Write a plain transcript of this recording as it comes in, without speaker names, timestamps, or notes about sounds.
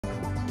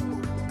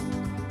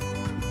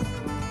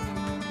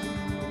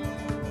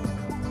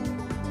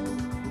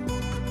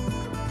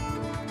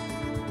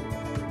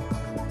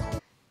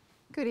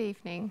Good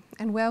evening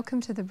and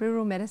welcome to the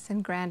Rural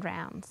Medicine Grand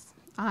Rounds.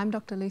 I'm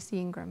Dr. Lucy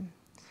Ingram.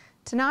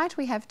 Tonight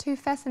we have two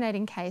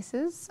fascinating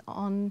cases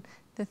on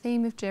the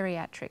theme of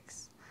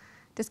geriatrics.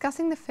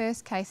 Discussing the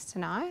first case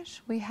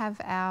tonight, we have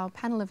our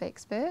panel of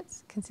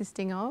experts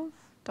consisting of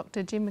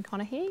Dr. Jim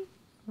McConaughey,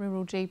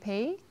 Rural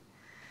GP.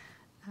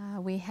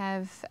 We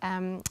have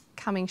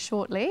coming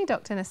shortly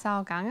Dr.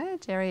 Nisal Gange,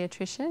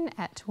 Geriatrician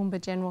at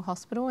Toowoomba General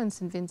Hospital and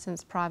St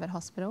Vincent's Private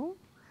Hospital.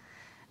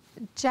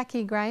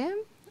 Jacquie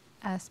Graham,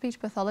 a speech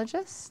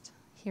pathologist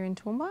here in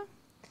Toowoomba,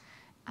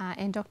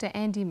 and Dr.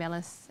 Andy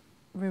Mellis,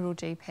 Rural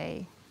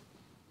GP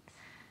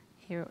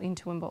here in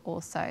Toowoomba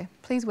also.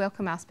 Please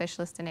welcome our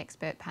specialist and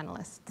expert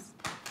panellists.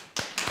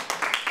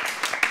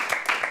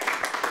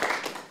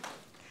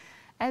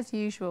 As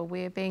usual,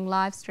 we're being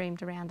live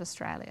streamed around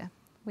Australia.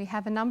 We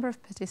have a number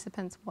of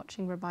participants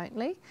watching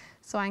remotely,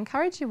 so I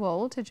encourage you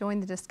all to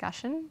join the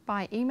discussion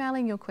by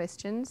emailing your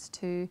questions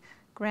to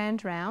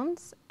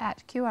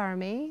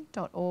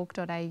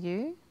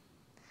grandrounds@qrme.org.au,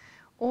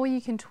 or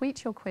you can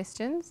tweet your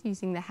questions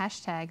using the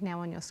hashtag now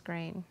on your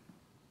screen.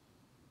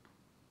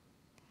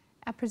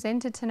 Our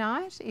presenter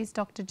tonight is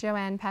Dr.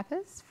 Joanna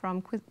Pappas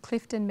from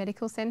Clifton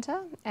Medical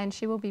Centre, and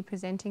she will be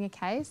presenting a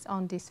case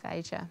on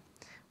dysphagia.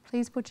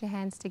 Please put your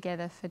hands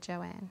together for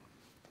Joanna.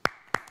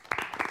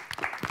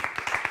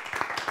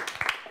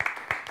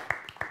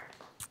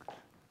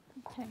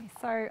 Okay,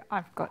 so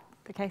I've got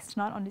the case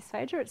tonight on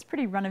dysphagia. It's a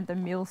pretty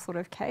run-of-the-mill sort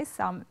of case.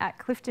 At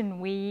Clifton,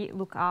 we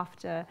look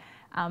after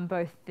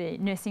both the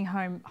nursing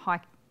home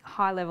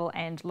high-level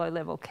and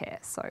low-level care.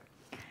 So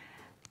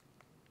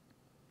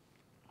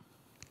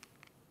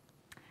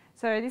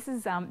this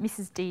is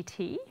Mrs.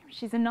 DT.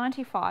 She's a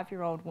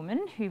 95-year-old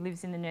woman who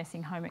lives in the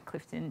nursing home at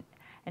Clifton,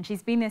 and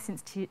she's been there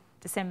since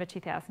December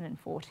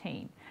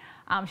 2014.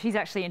 She's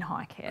actually in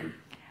high care.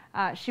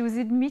 She was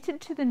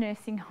admitted to the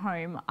nursing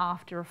home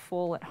after a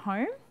fall at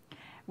home,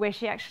 where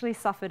she actually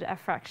suffered a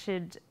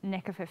fractured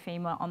neck of her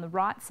femur on the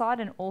right side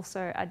and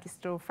also a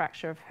distal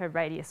fracture of her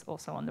radius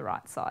also on the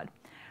right side.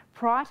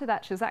 Prior to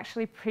that, she was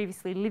actually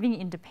previously living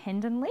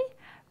independently,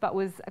 but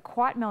was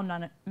quite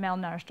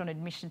malnourished on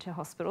admission to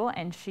hospital,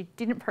 and she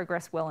didn't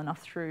progress well enough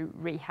through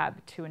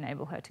rehab to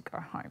enable her to go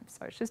home.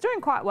 So she was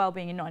doing quite well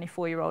being a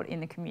 94-year-old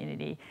in the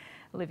community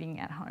living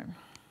at home.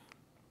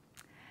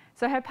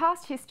 So her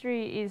past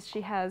history is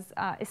she has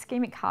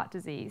ischemic heart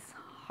disease,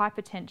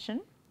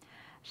 hypertension,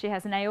 she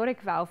has an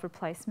aortic valve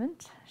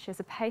replacement, she has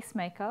a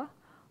pacemaker,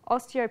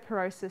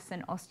 osteoporosis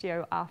and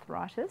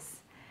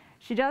osteoarthritis.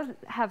 She does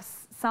have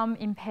some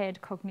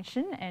impaired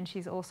cognition, and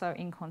she's also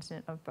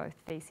incontinent of both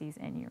faeces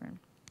and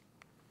urine.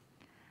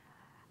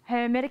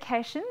 Her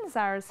medications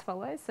are as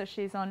follows. So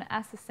she's on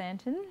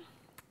astaxanthin,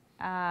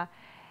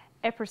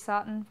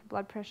 eprosartan for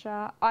blood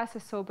pressure,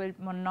 isosorbate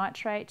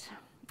mononitrate,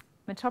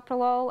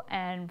 metoprolol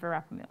and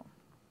verapamil.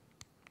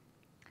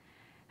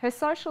 Her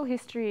social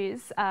history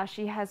is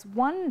she has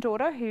one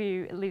daughter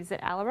who lives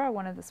at Allara,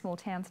 one of the small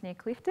towns near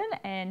Clifton,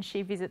 and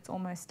she visits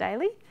almost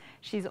daily.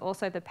 She's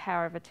also the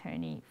power of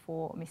attorney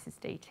for Mrs.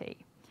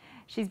 DT.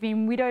 She's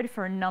been widowed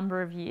for a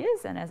number of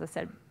years, and as I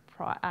said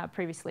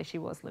previously, she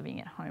was living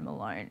at home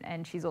alone,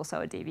 and she's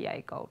also a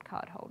DVA Gold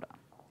Card holder.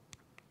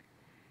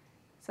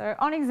 So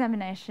on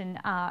examination,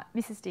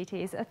 Mrs.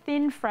 DT is a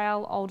thin,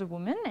 frail, older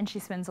woman, and she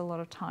spends a lot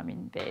of time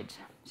in bed.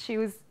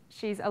 She's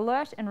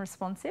alert and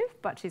responsive,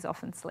 but she's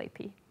often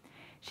sleepy.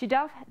 She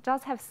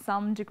does have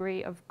some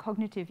degree of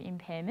cognitive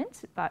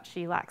impairment, but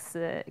she lacks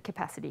the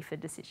capacity for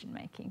decision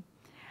making.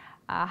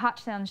 Heart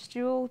sounds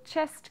dual,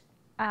 chest,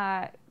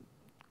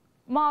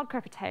 mild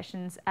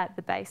crepitations at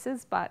the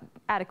bases, but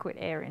adequate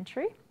air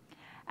entry.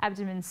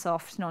 Abdomen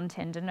soft,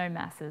 non-tender, no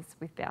masses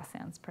with bowel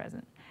sounds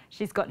present.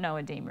 She's got no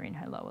edema in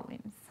her lower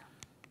limbs.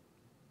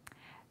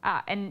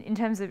 And in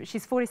terms of,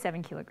 she's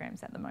 47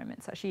 kilograms at the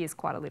moment, so she is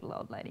quite a little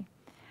old lady.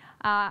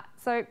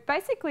 So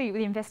basically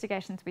the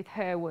investigations with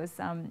her was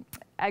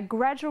a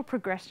gradual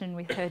progression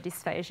with her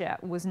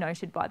dysphagia was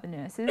noted by the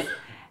nurses.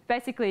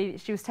 Basically,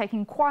 she was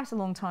taking quite a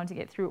long time to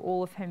get through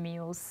all of her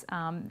meals.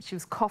 She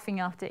was coughing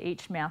after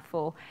each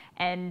mouthful,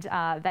 and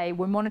they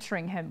were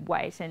monitoring her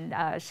weight, and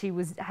she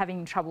was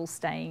having trouble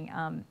staying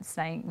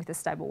with a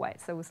stable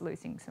weight, so was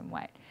losing some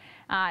weight.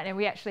 And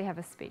we actually have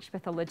a speech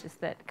pathologist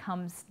that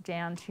comes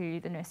down to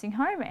the nursing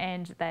home,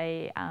 and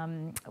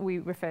we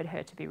referred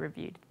her to be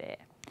reviewed there.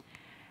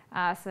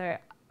 So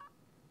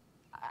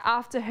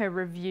after her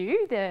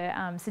review, the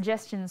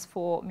suggestions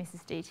for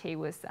Mrs. DT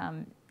was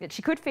that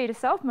she could feed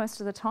herself most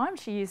of the time.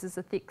 She uses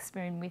a thick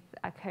spoon with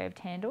a curved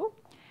handle.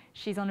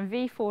 She's on a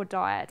V4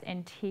 diet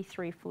and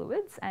T3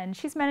 fluids, and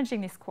she's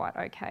managing this quite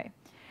okay.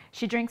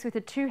 She drinks with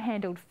a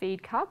two-handled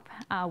feed cup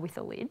with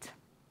a lid.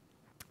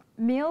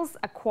 Meals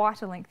are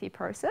quite a lengthy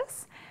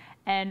process,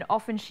 and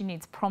often she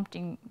needs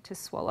prompting to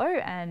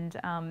swallow, and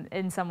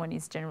someone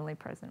is generally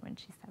present when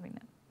she's having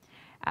them.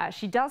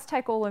 She does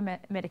take all her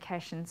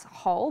medications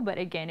whole, but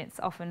again, it's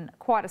often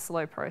quite a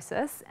slow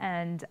process,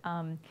 and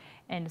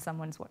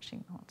someone's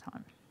watching the whole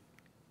time.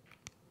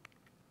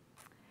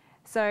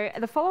 So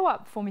the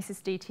follow-up for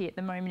Mrs. DT at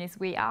the moment is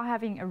we are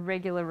having a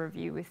regular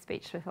review with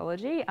speech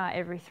pathology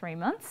every 3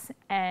 months,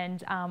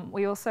 and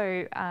we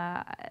also,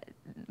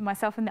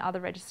 myself and the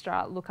other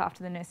registrar, look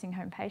after the nursing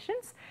home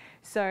patients.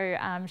 So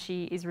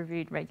she is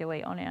reviewed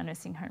regularly on our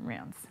nursing home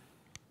rounds.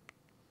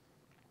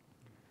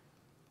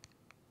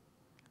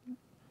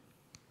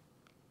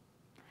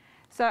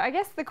 So I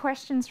guess the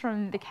questions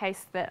from the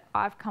case that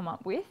I've come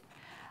up with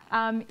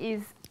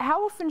is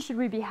how often should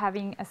we be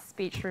having a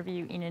speech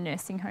review in a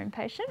nursing home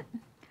patient?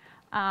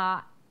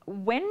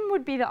 When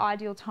would be the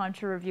ideal time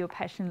to review a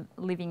patient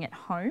living at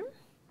home?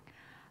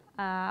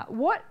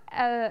 What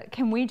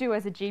can we do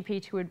as a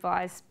GP to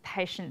advise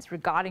patients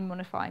regarding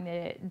modifying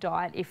their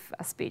diet if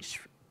a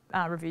speech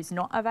review is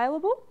not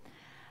available?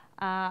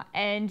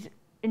 And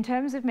in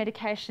terms of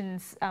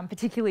medications,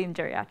 particularly in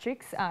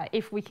geriatrics,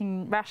 if we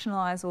can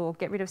rationalise or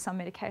get rid of some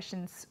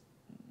medications,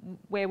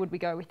 where would we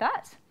go with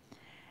that?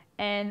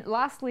 And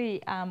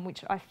lastly,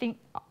 which I think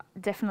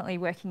definitely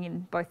working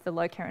in both the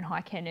low care and high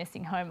care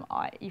nursing home,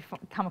 you've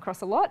come across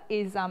a lot,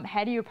 is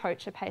how do you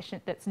approach a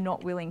patient that's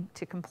not willing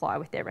to comply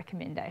with their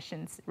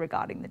recommendations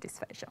regarding the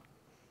dysphagia?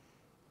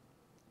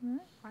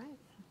 Right.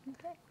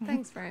 Okay.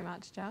 Thanks very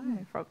much, Jo. No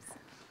problems.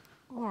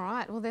 All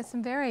right. Well, there's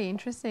some very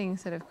interesting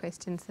sort of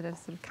questions that have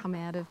sort of come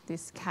out of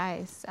this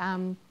case.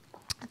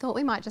 I thought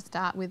we might just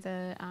start with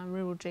a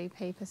rural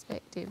GP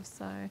perspective.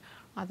 So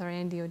either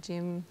Andy or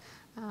Jim,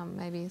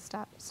 maybe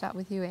start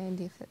with you,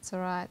 Andy, if that's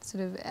all right.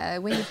 Sort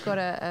of when you've got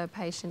a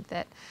patient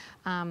that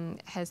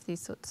has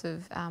these sorts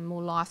of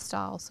more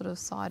lifestyle sort of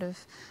side of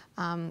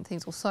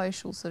things, or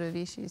social sort of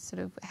issues,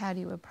 sort of how do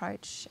you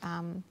approach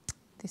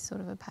this sort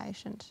of a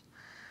patient?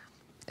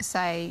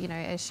 Say, you know,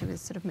 as she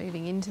was sort of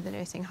moving into the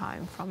nursing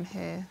home from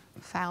her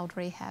failed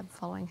rehab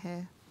following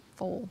her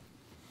fall.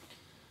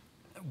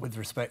 With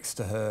respects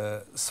to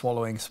her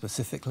swallowing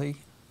specifically?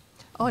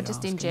 Or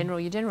just in general,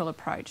 your general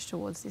approach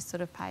towards this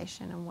sort of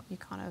patient and what you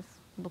kind of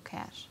look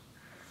at.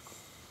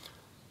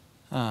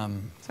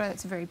 Sorry,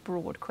 that's a very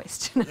broad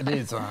question. It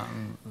is. I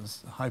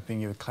was hoping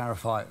you would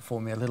clarify it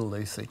for me a little,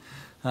 Lucy.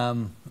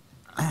 I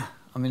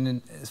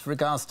mean, as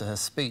regards to her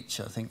speech,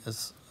 I think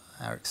as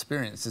our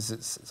experience is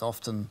it's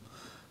often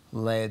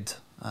led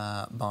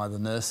by the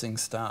nursing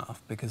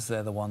staff, because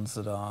they're the ones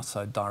that are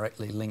so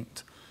directly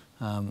linked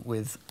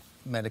with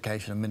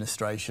medication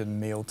administration,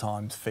 meal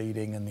times,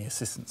 feeding and the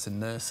assistance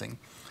in nursing.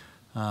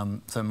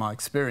 So my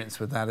experience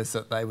with that is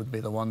that they would be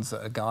the ones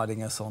that are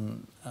guiding us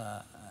on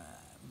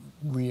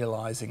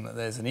realising that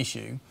there's an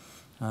issue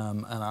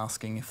and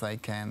asking if they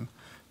can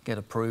get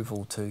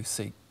approval to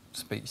seek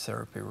speech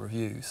therapy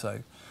review. So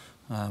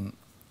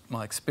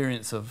my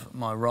experience of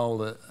my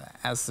role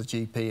as the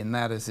GP in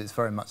that is it's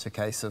very much a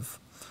case of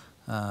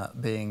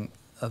being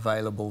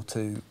available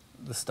to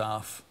the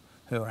staff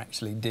who are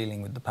actually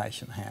dealing with the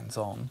patient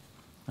hands-on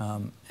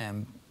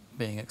and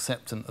being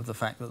acceptant of the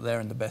fact that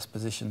they're in the best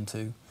position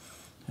to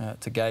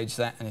gauge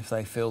that, and if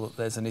they feel that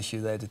there's an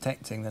issue they're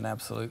detecting, then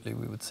absolutely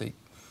we would seek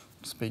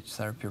speech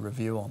therapy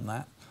review on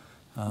that.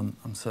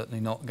 I'm certainly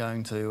not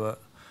going to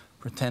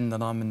pretend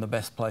that I'm in the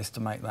best place to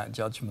make that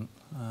judgment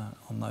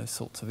on those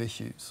sorts of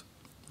issues.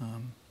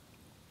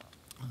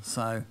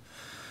 So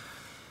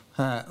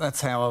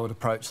that's how I would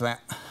approach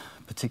that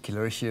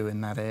particular issue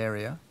in that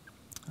area.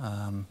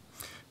 Do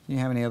you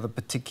have any other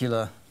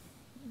particular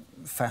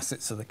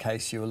facets of the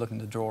case you were looking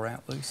to draw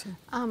out, Lucy?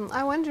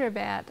 I wonder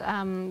about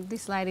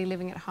this lady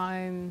living at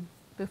home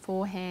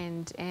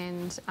beforehand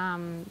and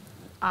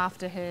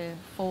after her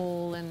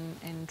fall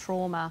and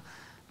trauma,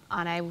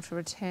 unable to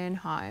return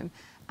home.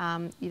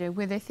 You know,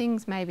 were there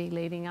things maybe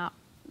leading up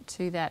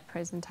to that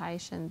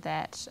presentation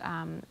that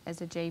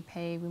as a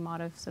GP we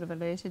might have sort of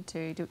alerted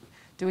to?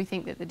 Do we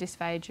think that the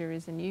dysphagia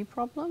is a new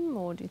problem,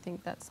 or do you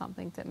think that's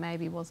something that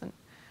maybe wasn't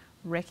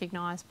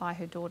recognised by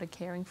her daughter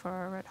caring for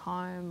her at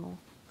home? Or?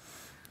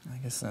 I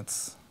guess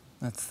that's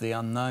the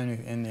unknown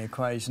in the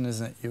equation,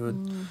 isn't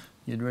it?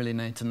 You'd really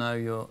need to know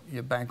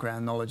your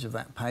background knowledge of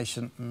that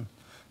patient and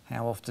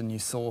how often you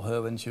saw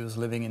her when she was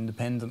living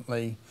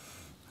independently.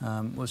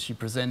 Was she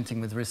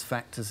presenting with risk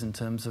factors in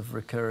terms of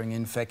recurring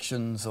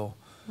infections, or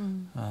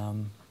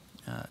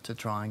to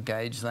try and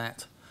gauge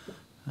that?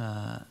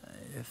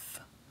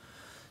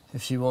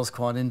 If she was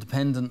quite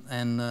independent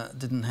and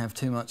didn't have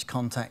too much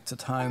contact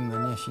at home,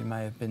 then yes, she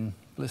may have been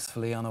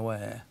blissfully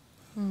unaware.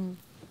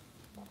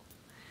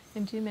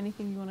 And Jim,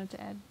 anything you wanted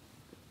to add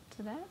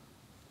to that?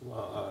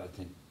 Well, I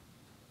think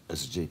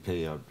as a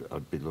GP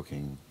I'd be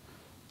looking,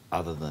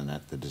 other than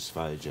at the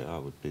dysphagia, I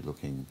would be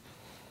looking,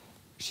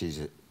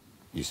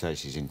 you say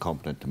she's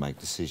incompetent to make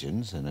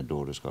decisions and her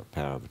daughter's got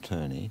power of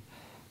attorney.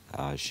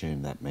 I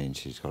assume that means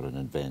she's got an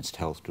advanced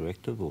health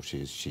directive, or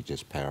is she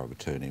just power of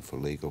attorney for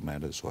legal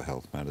matters or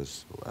health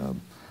matters?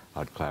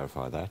 I'd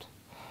clarify that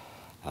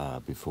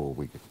before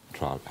we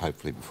try,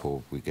 hopefully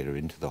before we get her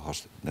into the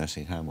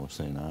nursing home or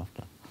soon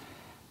after.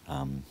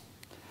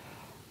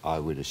 I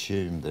would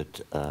assume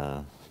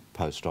that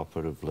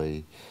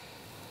post-operatively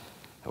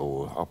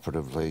or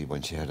operatively,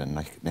 when she had a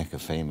neck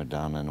edema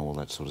done and all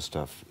that sort of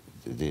stuff,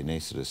 the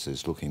anaesthetist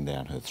is looking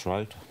down her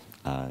throat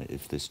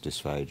if this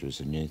dysphagia is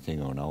a new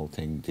thing or an old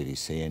thing. Did he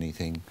see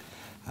anything?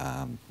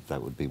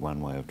 That would be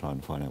one way of trying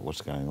to find out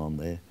what's going on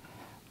there.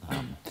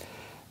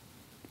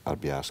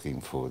 I'd be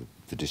asking for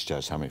the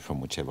discharge summary from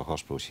whichever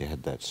hospital she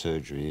had that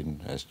surgery in.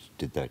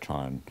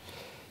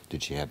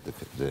 Did she have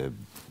the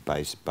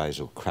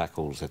basal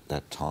crackles at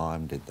that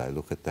time? Did they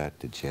look at that?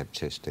 Did she have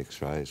chest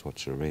X-rays?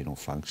 What's her renal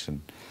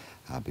function?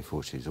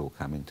 Before she's all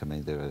coming to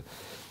me, there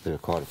are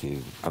quite a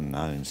few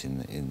unknowns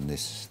in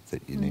this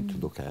that you need to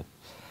look at.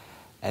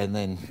 And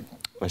then,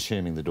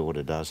 assuming the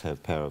daughter does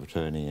have power of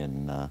attorney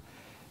and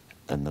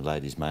the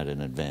lady's made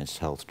an advanced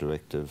health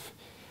directive,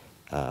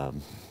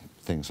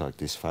 things like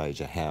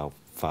dysphagia, how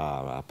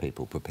far are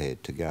people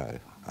prepared to go?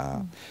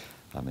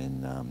 I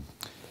mean,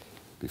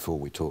 before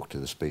we talk to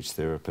the speech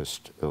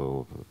therapist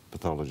or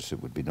pathologist,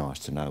 it would be nice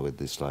to know whether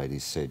this lady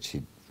said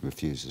she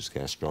refuses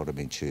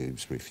gastrotomy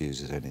tubes,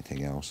 refuses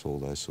anything else, all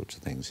those sorts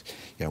of things.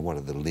 You know, what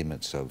are the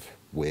limits of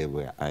where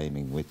we're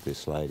aiming with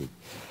this lady?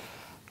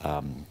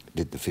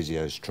 Did the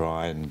physios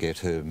try and get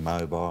her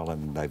mobile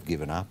and they've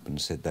given up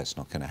and said that's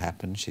not going to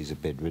happen? She's a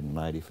bedridden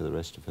lady for the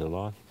rest of her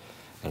life.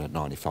 And at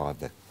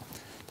 95,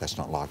 that's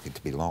not likely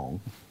to be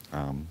long.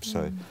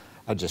 So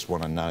I just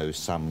want to know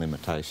some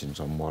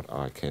limitations on what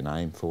I can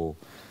aim for,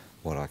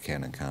 what I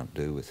can and can't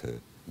do with her.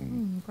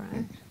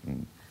 Right.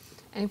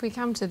 And if we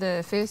come to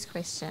the first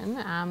question,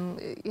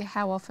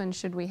 how often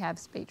should we have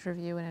speech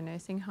review in a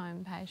nursing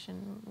home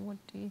patient? What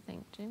do you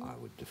think, Jim? I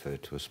would defer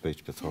to a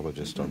speech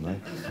pathologist on that.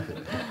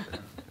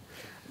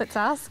 Let's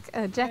ask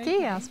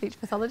Jacquie, our speech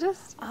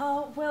pathologist.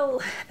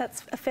 Well,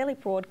 that's a fairly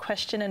broad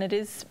question, and it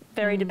is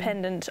very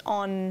dependent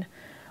on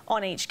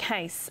each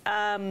case.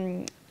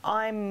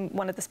 I'm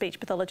one of the speech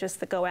pathologists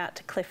that go out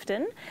to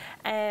Clifton,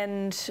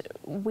 and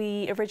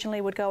we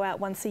originally would go out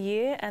once a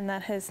year, and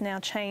that has now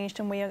changed,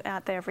 and we are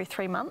out there every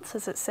 3 months,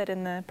 as it said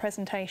in the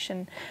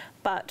presentation.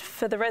 But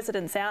for the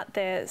residents out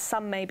there,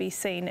 some may be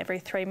seen every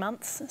 3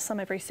 months, some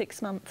every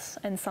 6 months,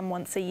 and some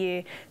once a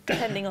year,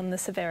 depending on the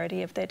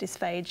severity of their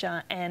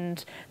dysphagia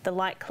and the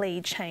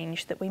likely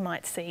change that we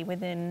might see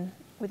within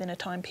a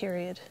time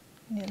period.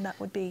 And that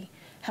would be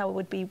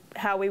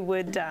how we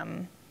would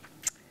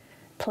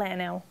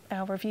plan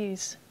our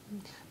reviews.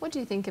 What do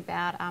you think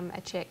about a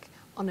check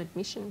on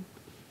admission?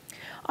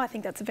 I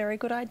think that's a very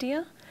good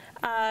idea.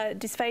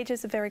 Dysphagia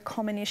is a very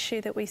common issue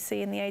that we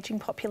see in the ageing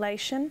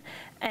population,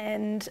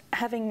 and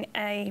having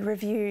a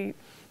review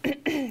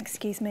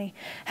excuse me,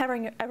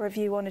 having a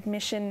review on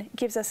admission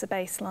gives us a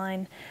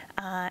baseline,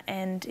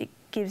 and it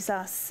gives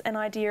us an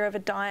idea of a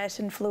diet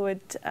and fluid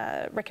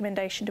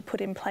recommendation to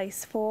put in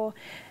place for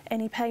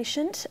any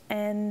patient,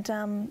 and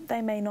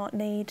they may not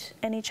need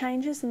any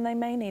changes, and they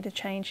may need a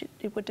change.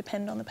 It would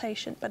depend on the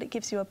patient, but it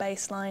gives you a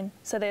baseline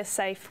so they're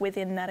safe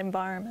within that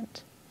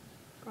environment.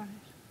 Right.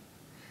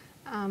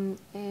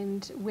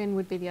 And when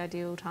would be the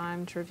ideal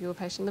time to review a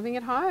patient living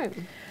at home?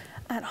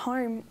 At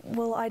home,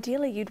 well,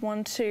 ideally you'd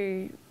want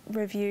to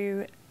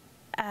review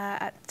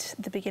at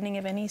the beginning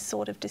of any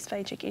sort of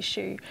dysphagic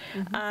issue.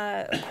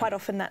 Quite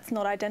often that's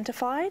not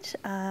identified.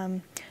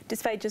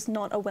 Dysphagia is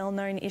not a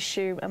well-known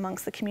issue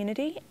amongst the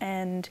community,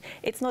 and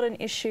it's not an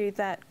issue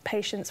that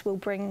patients will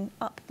bring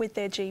up with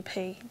their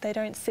GP. They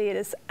don't see it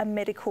as a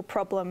medical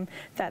problem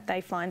that they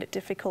find it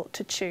difficult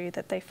to chew,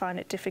 that they find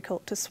it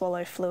difficult to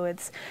swallow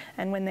fluids,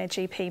 and when their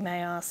GP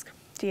may ask,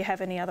 do you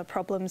have any other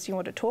problems you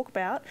want to talk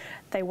about,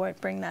 they won't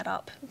bring that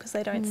up because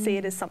they don't see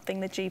it as something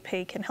the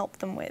GP can help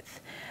them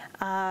with.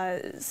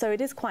 So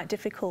it is quite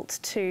difficult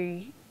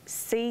to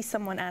see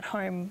someone at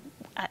home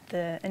at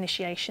the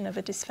initiation of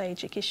a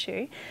dysphagic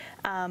issue,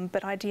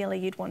 but ideally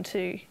you'd want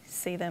to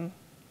see them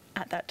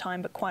at that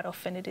time, but quite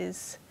often it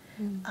is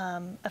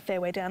a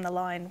fair way down the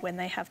line when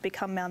they have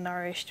become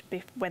malnourished,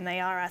 when they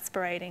are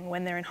aspirating,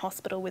 when they're in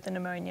hospital with a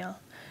pneumonia.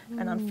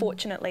 And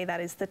unfortunately that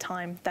is the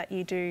time that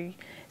you do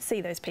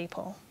see those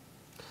people.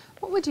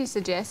 What would you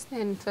suggest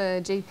then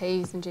for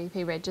GPs and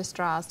GP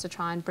registrars to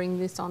try and bring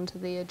this onto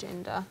the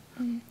agenda?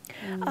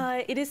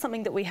 It is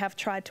something that we have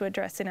tried to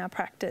address in our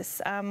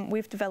practice.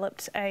 We've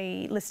developed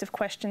a list of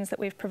questions that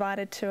we've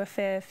provided to a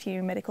fair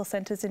few medical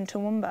centres in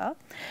Toowoomba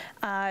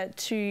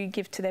to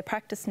give to their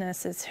practice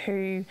nurses,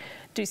 who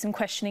do some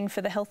questioning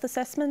for the health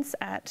assessments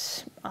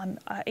at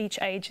each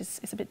age is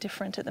a bit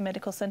different at the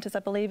medical centres. I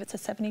believe it's a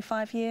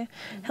 75-year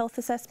health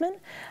assessment,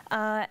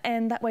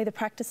 and that way the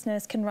practice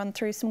nurse can run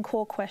through some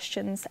core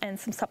questions and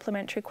some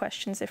supplementary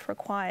questions if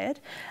required,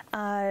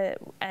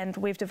 and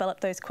we've developed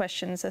those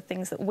questions are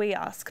things that we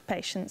ask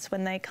patients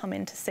when they come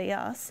in to see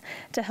us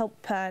to help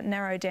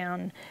narrow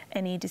down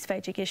any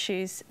dysphagic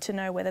issues, to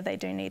know whether they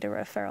do need a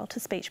referral to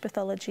speech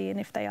pathology and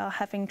if they are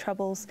having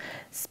troubles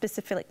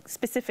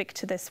specific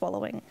to their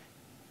swallowing.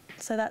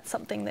 So that's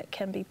something that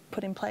can be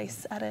put in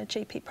place at a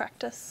GP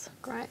practice.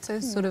 Great, so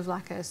it's sort of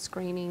like a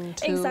screening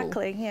tool.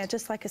 Exactly, yeah,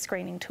 just like a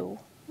screening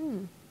tool.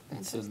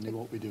 That's certainly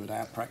what we do at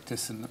our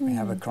practice, and we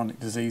have a chronic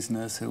disease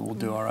nurse who will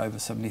do our over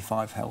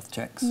 75 health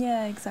checks.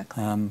 Yeah,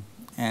 exactly.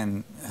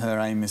 And her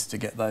aim is to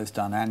get those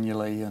done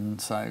annually, and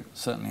so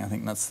certainly I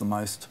think that's the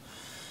most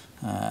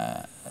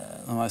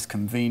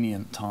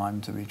convenient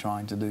time to be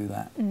trying to do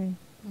that.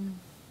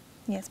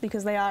 Yes,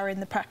 because they are in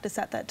the practice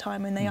at that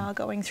time and they are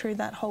going through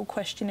that whole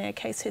questionnaire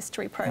case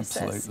history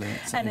process.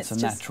 Absolutely, it's a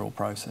natural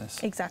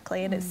process.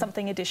 Exactly, and it's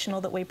something additional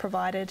that we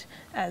provided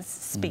as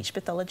speech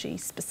pathology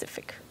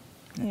specific.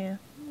 Yeah.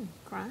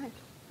 Great.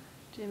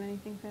 Do you have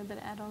anything further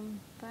to add on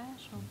that?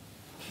 Or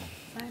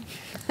same?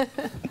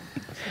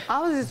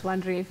 I was just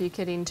wondering if you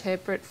could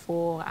interpret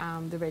for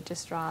the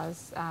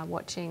registrars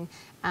watching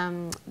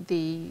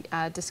the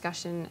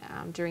discussion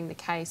during the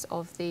case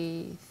of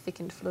the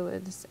thickened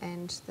fluids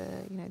and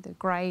the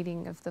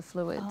grading of the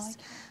fluids.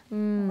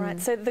 Right,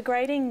 so the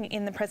grading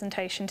in the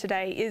presentation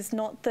today is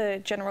not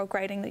the general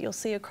grading that you'll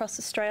see across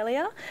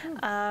Australia.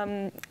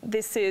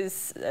 This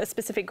is a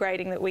specific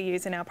grading that we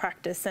use in our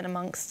practice and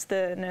amongst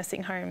the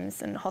nursing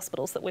homes and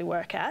hospitals that we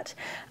work at.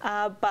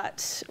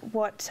 But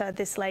what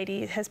this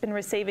lady has been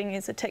receiving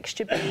is a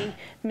texture B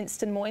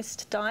minced and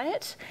moist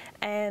diet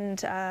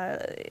and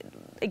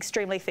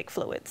extremely thick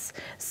fluids.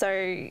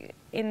 So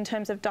in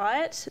terms of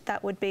diet,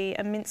 that would be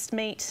a minced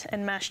meat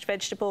and mashed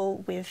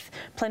vegetable with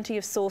plenty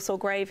of sauce or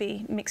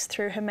gravy mixed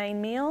through her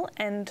main meal,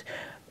 and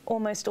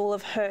almost all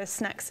of her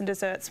snacks and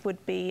desserts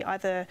would be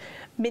either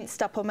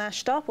minced up or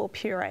mashed up or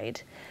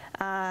pureed.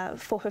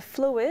 For her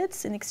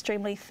fluids, and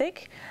extremely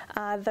thick,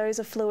 those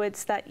are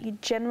fluids that you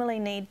generally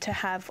need to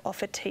have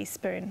off a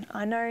teaspoon.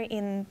 I know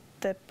in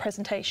the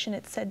presentation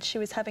it said she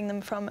was having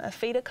them from a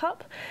feeder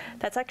cup.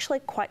 That's actually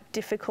quite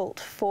difficult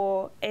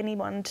for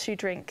anyone to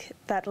drink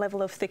that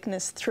level of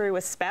thickness through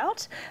a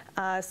spout.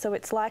 So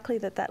it's likely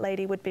that that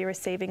lady would be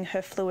receiving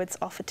her fluids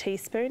off a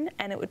teaspoon,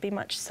 and it would be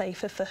much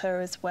safer for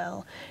her as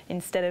well,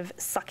 instead of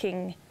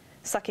sucking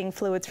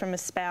fluids from a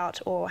spout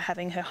or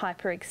having her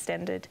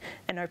hyperextended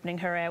and opening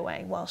her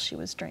airway while she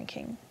was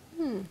drinking.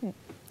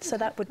 So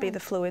that would be the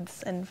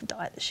fluids and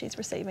diet that she's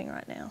receiving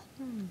right now.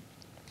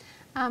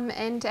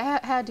 And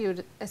how do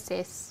you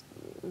assess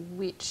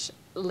which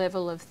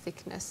level of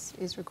thickness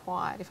is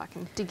required, if I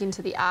can dig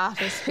into the art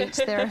of speech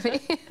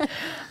therapy?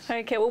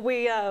 Okay, well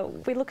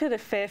we look at a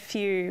fair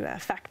few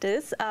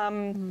factors.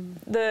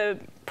 The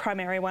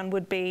primary one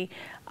would be,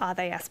 are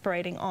they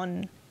aspirating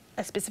on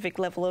a specific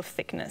level of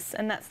thickness,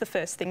 and that's the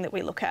first thing that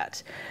we look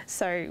at.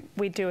 So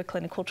we do a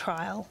clinical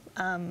trial,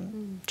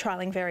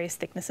 trialling various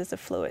thicknesses of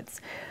fluids.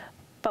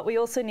 But we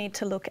also need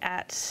to look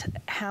at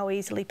how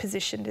easily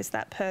positioned is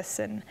that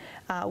person,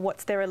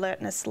 what's their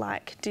alertness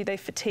like, do they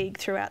fatigue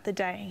throughout the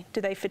day,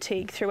 do they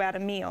fatigue throughout a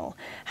meal,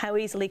 how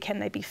easily can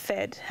they be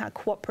fed, how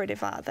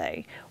cooperative are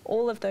they,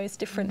 all of those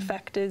different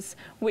factors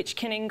which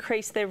can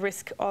increase their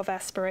risk of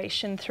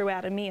aspiration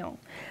throughout a meal.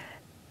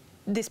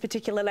 This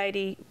particular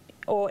lady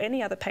or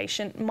any other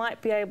patient might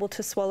be able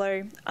to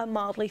swallow a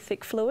mildly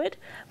thick fluid,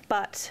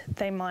 but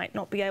they might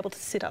not be able to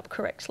sit up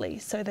correctly,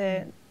 so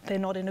they're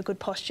not in a good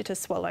posture to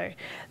swallow.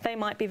 They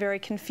might be very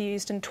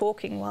confused and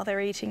talking while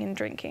they're eating and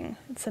drinking.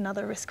 It's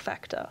another risk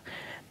factor.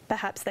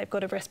 Perhaps they've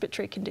got a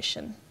respiratory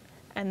condition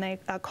and they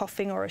are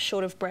coughing or are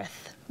short of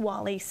breath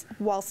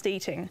whilst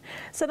eating.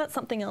 So that's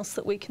something else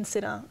that we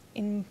consider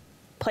in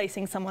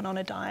placing someone on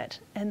a diet,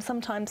 and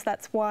sometimes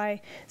that's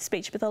why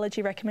speech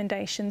pathology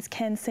recommendations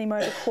can seem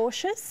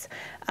overcautious,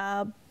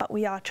 but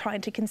we are trying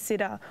to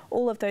consider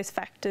all of those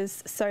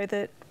factors so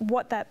that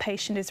what that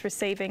patient is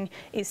receiving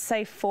is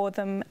safe for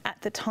them at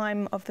the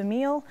time of the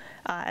meal,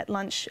 at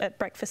lunch, at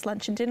breakfast,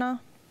 lunch and dinner,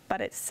 but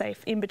it's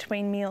safe in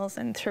between meals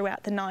and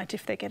throughout the night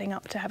if they're getting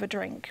up to have a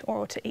drink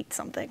or to eat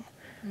something.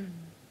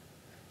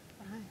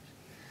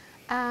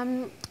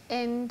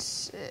 And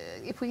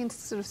if we can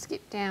sort of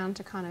skip down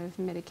to kind of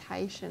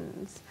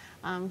medications,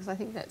 because I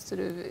think that's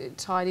sort of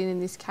tied in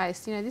this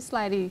case. You know, this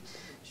lady,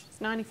 she was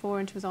 94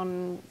 and she was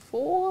on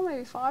 4,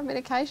 maybe 5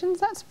 medications.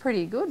 That's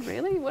pretty good,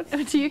 really. What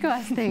do you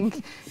guys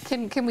think?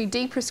 Can we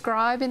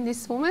de-prescribe in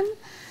this woman?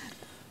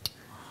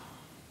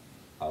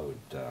 I would,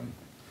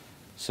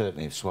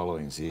 certainly if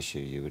swallowing's the issue,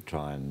 you would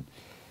try and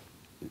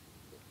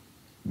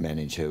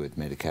manage her with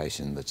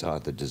medication that's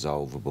either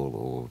dissolvable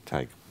or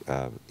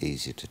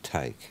easier to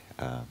take.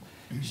 I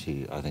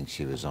think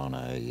she was on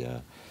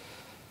a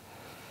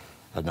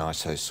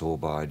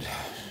nisosorbide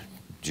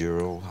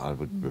dural. I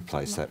would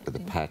replace that with a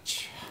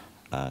patch.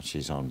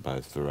 She's on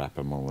both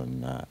verapamil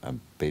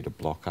and beta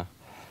blocker.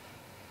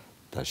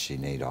 Does she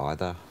need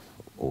either,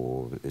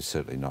 or it's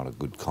certainly not a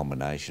good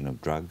combination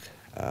of drug?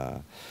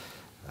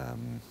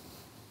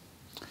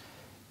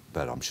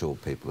 But I'm sure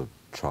people have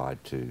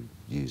tried to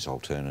use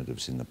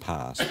alternatives in the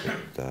past,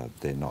 but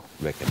they're not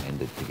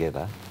recommended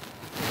together.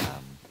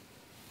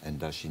 And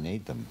does she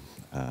need them?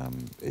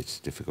 It's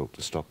difficult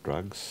to stop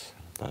drugs,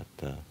 but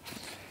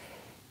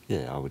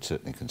yeah, I would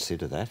certainly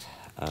consider that.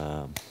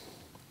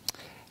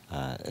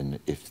 And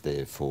if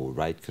they're for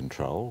rate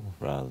control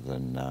rather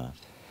than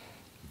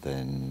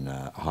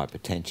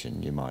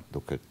hypertension, you might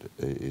look at,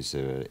 is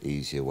there an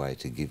easier way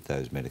to give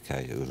those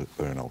medications,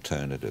 or an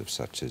alternative,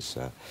 such as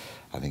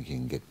I think you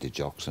can get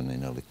digoxin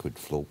in a liquid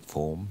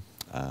form.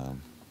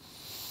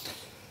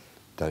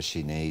 Does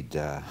she need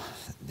the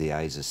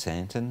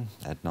azathioprine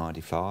at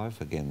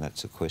 95? Again,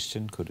 that's a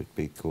question. Could it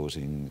be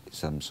causing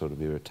some sort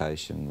of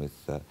irritation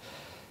with her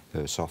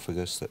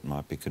esophagus that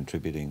might be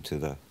contributing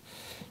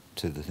to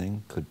to the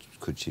thing.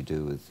 Could she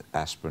do with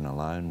aspirin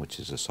alone, which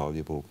is a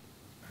soluble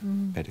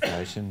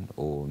medication,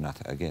 or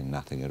nothing? Again,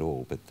 nothing at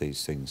all. But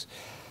these things,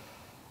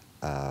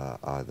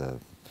 either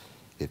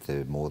if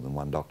there are more than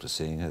one doctor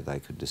seeing her, they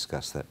could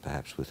discuss that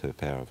perhaps with her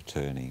power of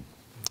attorney,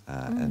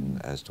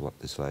 and as to what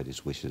this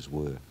lady's wishes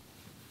were.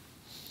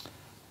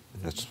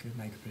 You could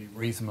make a pretty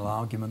reasonable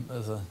argument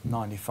as a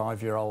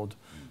 95-year-old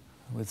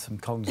with some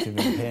cognitive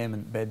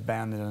impairment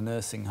bedbound in a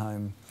nursing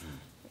home.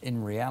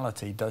 In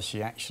reality, does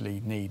she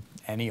actually need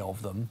any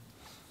of them?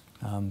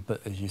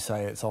 But as you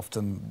say, it's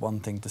often one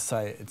thing to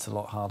say it, it's a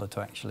lot harder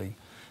to actually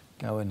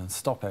go in and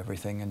stop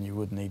everything, and you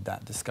would need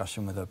that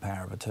discussion with her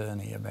power of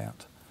attorney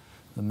about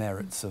the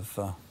merits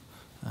of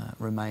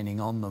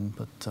remaining on them.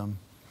 But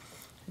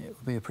it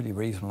would be a pretty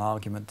reasonable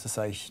argument to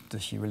say,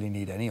 does she really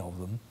need any of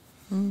them?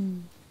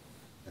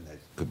 And there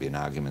could be an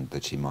argument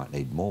that she might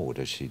need more.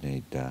 Does she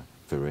need,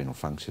 for renal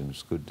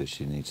functions good, does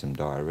she need some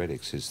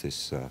diuretics? Is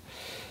this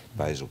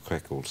basal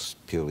crackles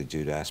purely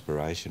due to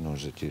aspiration, or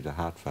is it due to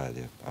heart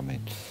failure? I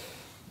mean,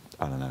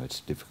 I don't know, it's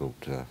difficult.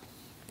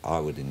 I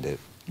would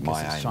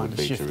my aim would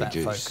be to reduce.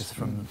 That focus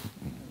from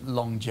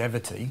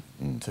longevity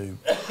to, you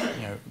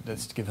know,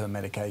 let's give her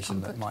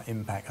medication that might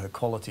impact her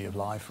quality of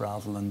life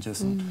rather than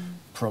just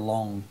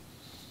prolong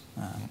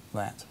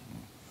that.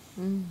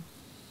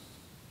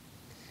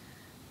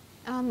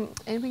 And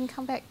we can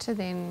come back to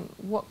then,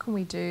 what can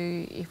we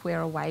do if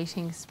we're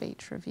awaiting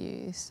speech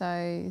review?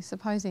 So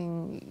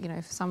supposing, you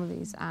know, for some of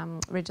these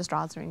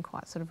registrars are in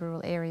quite sort of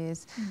rural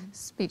areas,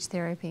 speech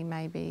therapy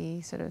may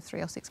be sort of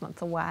 3 or 6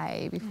 months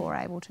away before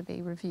able to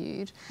be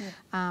reviewed.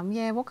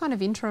 What kind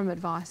of interim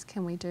advice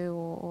can we do,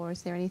 or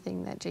is there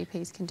anything that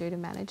GPs can do to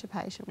manage a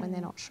patient when they're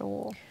not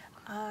sure?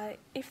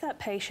 If that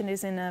patient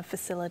is in a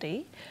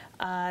facility,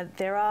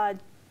 there are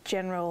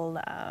general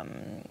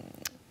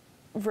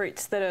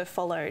routes that are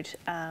followed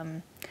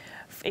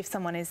if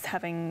someone is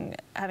having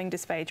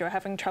dysphagia or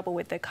having trouble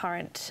with their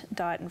current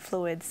diet and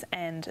fluids,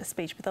 and a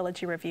speech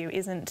pathology review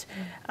isn't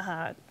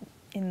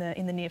in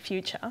the near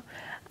future.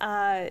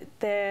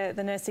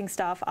 The nursing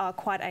staff are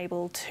quite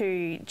able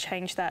to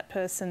change that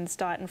person's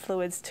diet and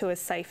fluids to a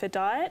safer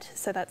diet.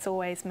 So that's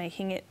always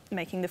making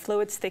the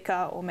fluids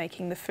thicker or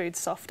making the food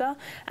softer,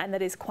 and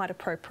that is quite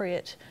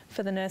appropriate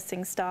for the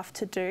nursing staff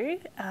to do,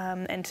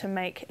 and to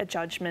make a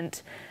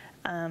judgment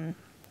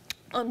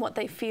on what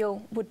they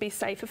feel would be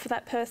safer for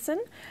that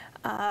person.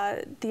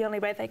 The only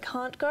way they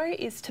can't go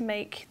is to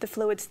make the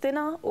fluids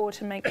thinner or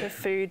to make the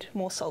food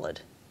more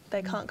solid.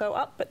 They can't go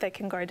up, but they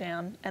can go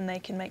down, and they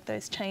can make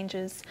those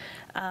changes.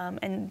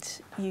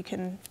 And you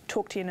can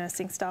talk to your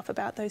nursing staff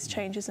about those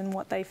changes and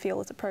what they feel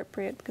is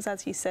appropriate, because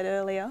as you said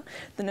earlier,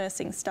 the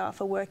nursing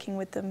staff are working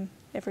with them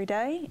every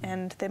day,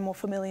 and they're more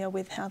familiar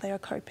with how they are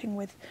coping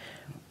with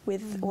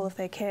all of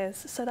their cares.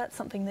 So that's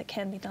something that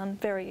can be done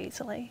very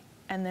easily.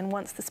 And then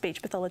once the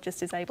speech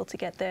pathologist is able to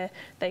get there,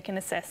 they can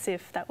assess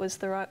if that was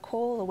the right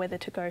call, or whether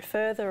to go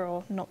further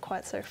or not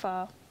quite so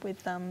far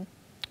with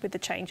the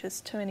changes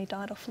to any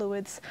diet or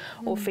fluids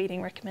or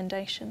feeding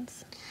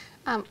recommendations.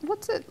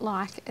 What's it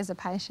like as a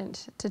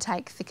patient to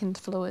take thickened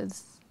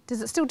fluids?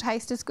 Does it still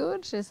taste as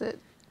good?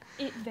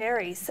 It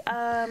varies.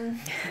 I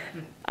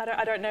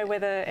don't know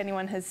whether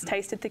anyone has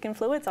tasted thickened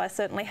fluids. I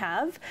certainly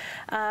have.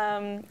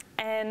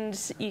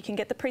 And you can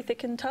get the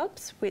pre-thickened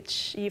tubs,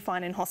 which you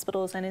find in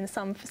hospitals and in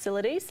some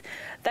facilities.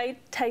 They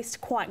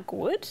taste quite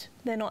good.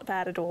 They're not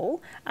bad at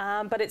all.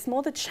 But it's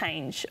more the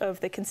change of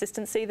the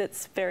consistency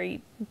that's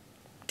very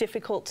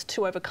difficult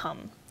to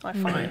overcome, I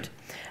find.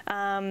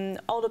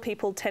 Older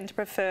people tend to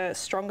prefer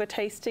stronger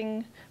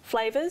tasting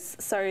flavours,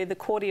 so the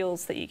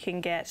cordials that you can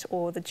get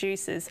or the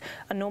juices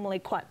are normally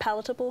quite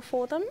palatable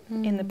for them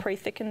in the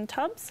pre-thickened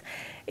tubs.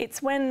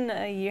 It's when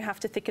you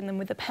have to thicken them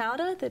with a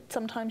powder that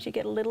sometimes you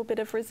get a little bit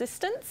of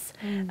resistance,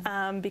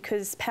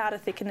 because powder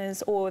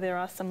thickeners, or there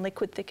are some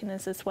liquid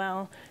thickeners as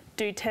well,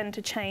 do tend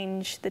to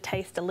change the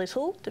taste a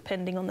little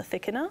depending on the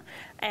thickener,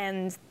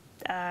 and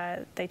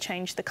they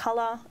change the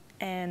colour,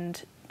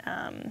 and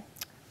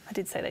I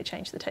did say they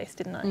changed the taste,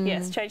 didn't I?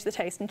 Yes, change the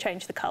taste and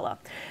change the colour.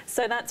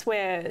 So that's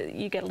where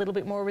you get a little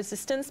bit more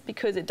resistance,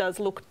 because it does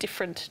look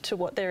different to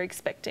what they're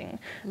expecting.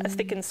 A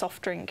thickened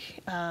soft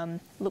drink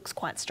looks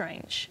quite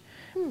strange,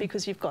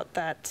 because you've got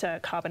that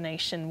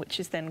carbonation which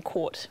is then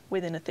caught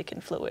within a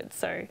thickened fluid.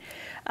 So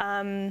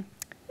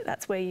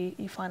that's where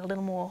you find a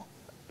little more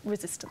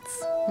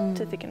resistance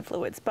to thickened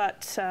fluids.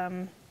 But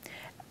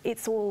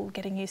it's all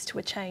getting used to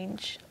a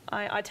change.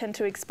 I tend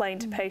to explain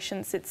to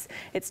patients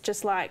it's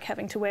just like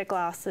having to wear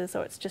glasses,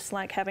 or it's just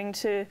like having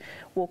to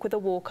walk with a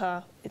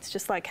walker. It's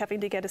just like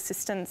having to get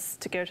assistance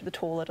to go to the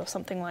toilet or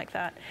something like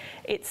that.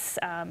 It's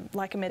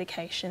like a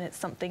medication. It's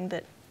something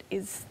that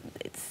it's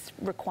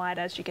required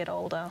as you get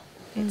older.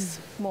 It's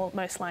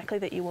most likely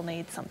that you will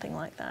need something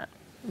like that.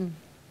 Thank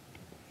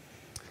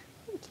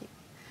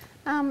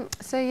you.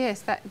 So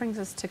yes, that brings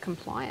us to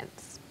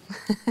compliance.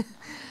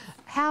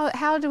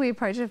 How do we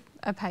approach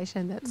a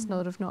patient that's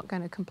sort of not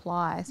going to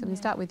comply. So we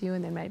start with you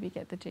and then maybe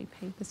get the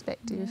GP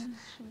perspective.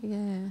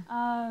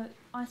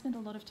 I spend a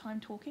lot of time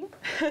talking.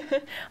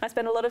 I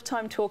spend a lot of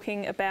time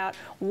talking about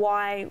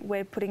why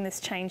we're putting this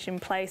change in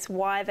place,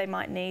 why they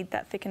might need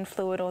that thickened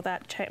fluid or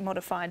that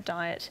modified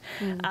diet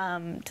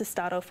to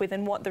start off with,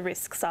 and what the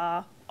risks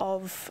are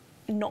of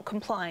not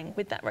complying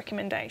with that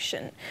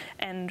recommendation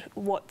and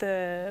what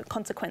the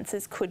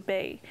consequences could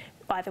be,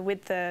 either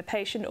with the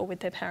patient or with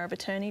their power of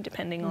attorney,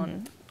 depending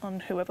on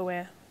whoever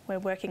we're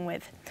working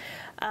with.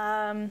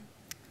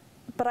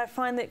 But I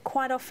find that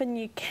quite often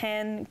you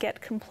can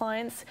get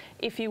compliance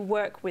if you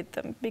work with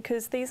them,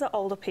 because these are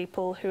older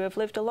people who have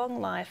lived a long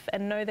life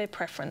and know their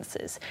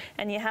preferences,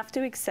 and you have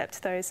to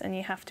accept those and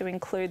you have to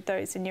include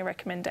those in your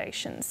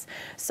recommendations.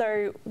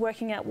 So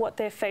working out what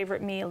their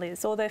favourite meal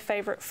is or their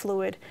favourite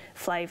fluid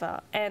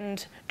flavour,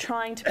 and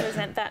trying to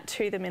present that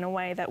to them in a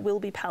way that will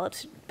be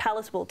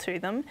palatable to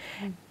them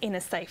in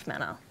a safe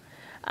manner.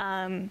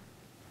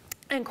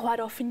 And quite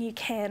often you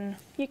can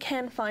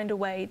find a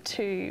way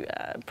to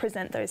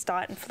present those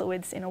diet and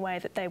fluids in a way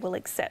that they will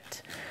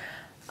accept.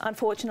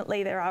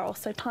 Unfortunately, there are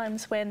also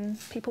times when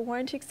people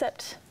won't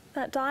accept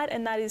that diet,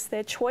 and that is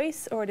their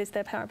choice, or it is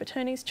their power of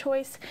attorney's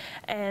choice,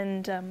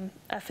 and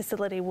a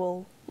facility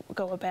will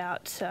go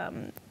about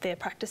their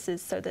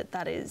practices so that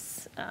that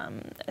is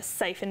a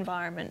safe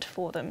environment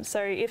for them.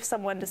 So if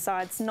someone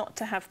decides not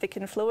to have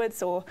thickened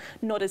fluids, or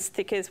not as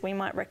thick as we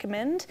might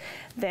recommend,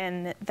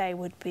 then they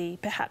would be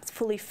perhaps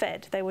fully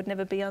fed. They would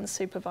never be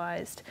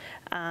unsupervised.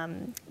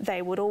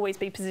 They would always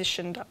be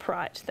positioned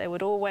upright. They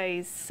would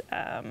always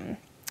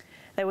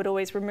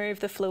remove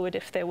the fluid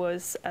if there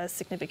was a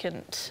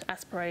significant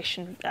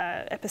aspiration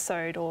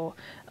episode or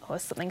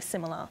something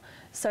similar.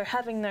 So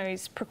having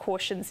those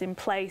precautions in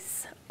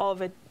place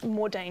of a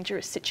more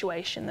dangerous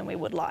situation than we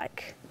would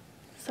like.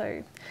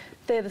 So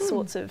they're the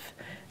sorts of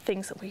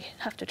things that we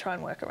have to try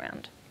and work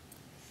around.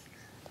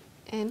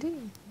 Andy?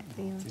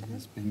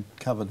 It's been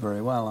covered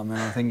very well. I mean,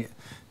 I think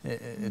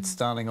it's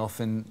starting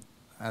off in,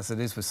 as it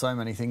is with so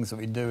many things that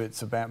we do,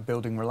 it's about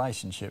building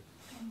relationship.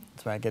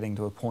 It's about getting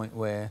to a point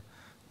where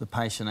the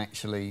patient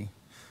actually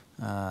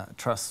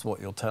trusts what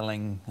you're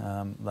telling,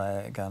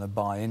 they're going to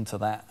buy into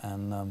that,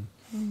 and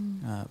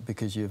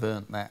because you've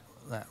earned that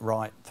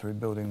right through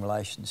building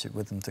relationship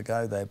with them to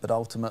go there. But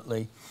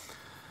ultimately,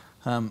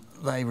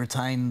 they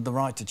retain the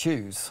right to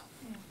choose.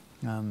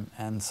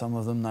 And some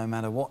of them, no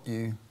matter what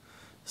you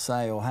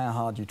say or how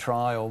hard you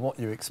try or what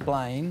you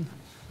explain,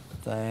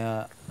 they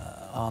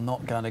are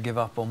not going to give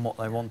up on what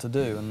they want to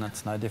do, and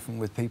that's no different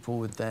with people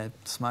with their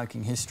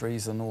smoking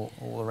histories and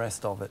all the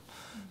rest of it.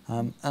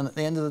 And at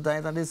the end of the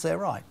day, that is their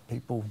right.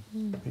 People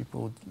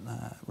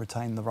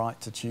retain the right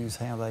to choose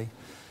how they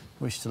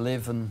wish to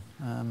live, and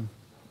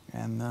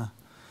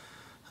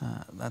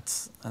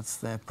that's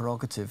their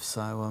prerogative.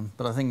 So,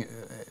 but I think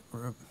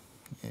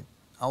it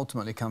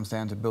ultimately comes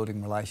down to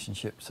building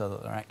relationships so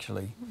that they're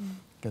actually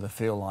going to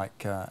feel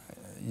like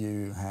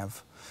you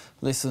have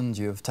listened,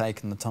 you have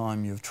taken the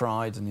time, you've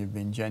tried, and you've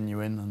been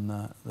genuine, and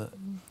that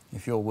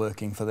if you're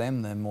working for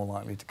them, they're more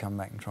likely to come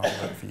back and try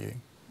and work for you.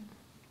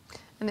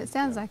 And it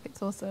sounds like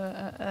it's also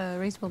a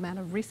reasonable amount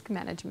of risk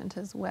management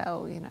as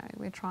well. You know,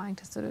 we're trying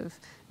to sort of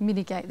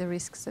mitigate the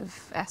risks of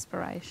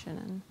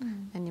aspiration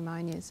and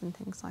pneumonias and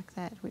things like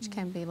that, which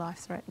can be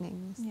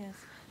life-threatening. Yes,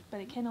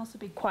 but it can also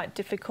be quite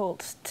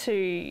difficult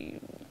to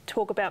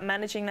talk about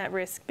managing that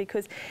risk,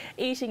 because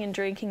eating and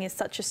drinking is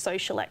such a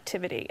social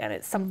activity, and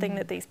it's something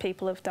that these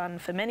people have done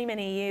for many,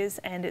 many years,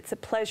 and it's a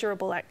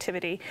pleasurable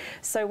activity.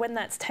 So when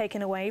that's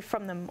taken away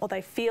from them, or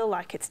they feel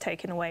like it's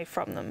taken away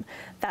from them,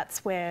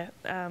 that's where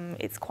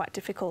it's quite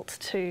difficult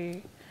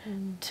to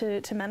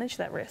manage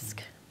that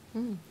risk.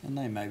 And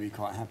they may be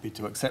quite happy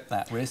to accept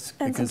that risk,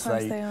 and because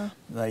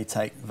they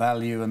take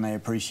value and they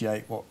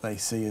appreciate what they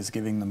see as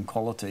giving them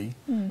quality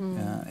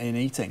in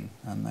eating,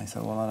 and they say,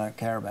 well, I don't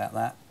care about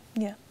that.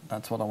 Yeah,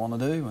 that's what I want to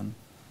do, and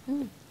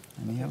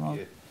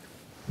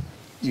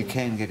you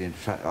can get into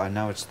trouble. I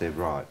know it's their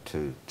right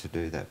to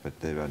do that, but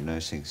there are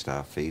nursing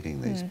staff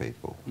feeding these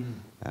people,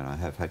 and I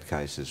have had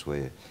cases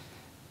where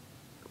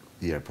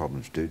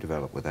problems do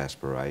develop with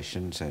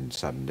aspirations, and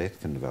sudden death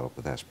can develop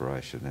with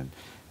aspiration,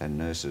 and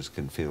nurses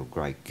can feel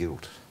great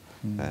guilt.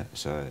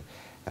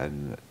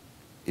 And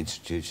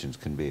institutions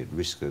can be at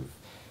risk of,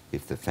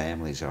 if the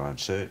families are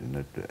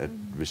uncertain, at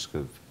risk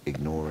of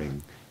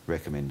ignoring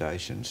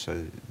recommendations.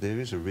 So there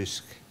is a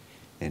risk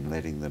in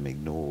letting them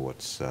ignore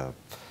what's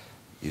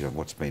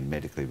been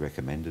medically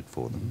recommended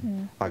for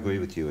them. I agree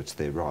with you, it's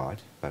their right,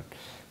 but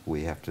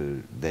we have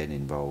to then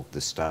involve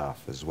the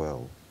staff as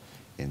well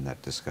in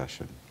that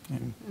discussion.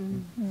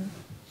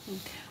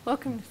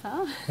 Welcome,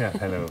 Nisal. Yeah,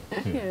 hello.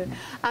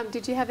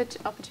 Did you have an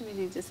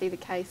opportunity to see the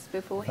case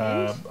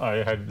beforehand? I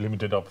had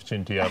limited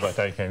opportunity, but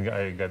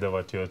I gather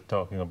what you're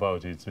talking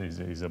about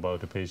is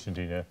about a patient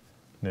in a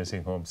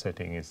nursing home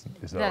setting. Is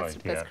that right?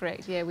 That's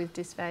correct, yeah, with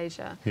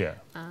dysphagia. Yeah.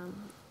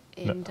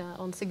 And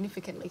on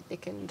significantly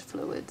thickened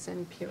fluids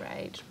and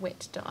pureed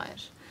wet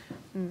diet.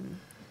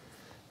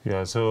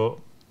 Yeah, so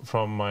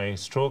from my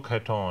stroke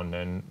hat on,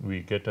 and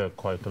we get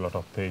quite a lot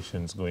of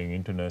patients going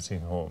into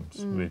nursing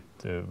homes with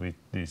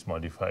these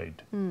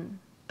modified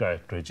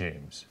diet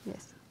regimes.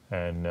 Yes.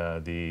 And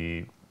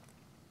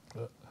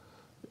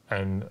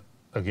and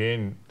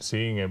again,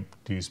 seeing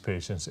these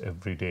patients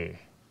every day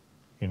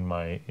in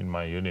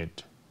my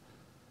unit,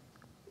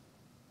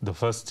 the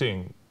first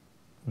thing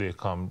they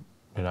come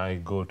when I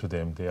go to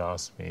them, they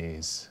ask me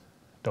is,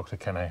 "Doctor,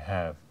 can I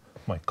have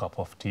my cup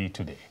of tea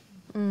today?"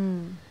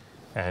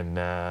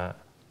 And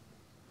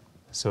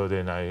so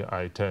then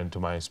I turn to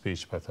my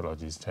speech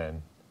pathologist,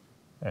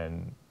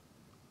 and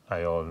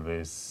I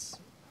always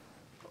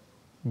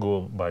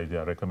go by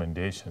their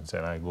recommendations,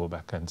 and I go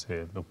back and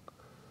say, "Look,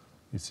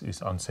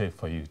 it's unsafe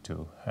for you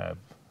to have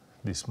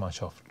this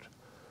much of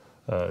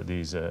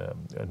these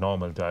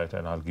normal diet,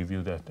 and I'll give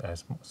you that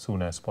as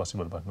soon as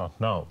possible, but not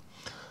now."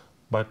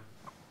 But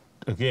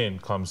again,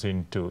 comes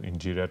into in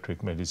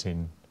geriatric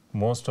medicine,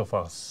 most of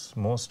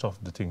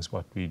the things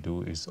what we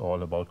do is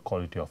all about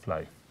quality of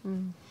life.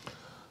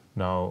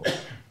 Now,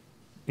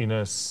 in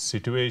a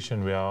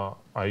situation where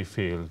I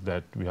feel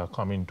that we are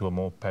coming to a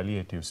more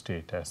palliative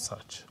state as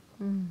such,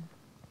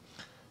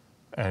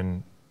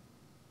 and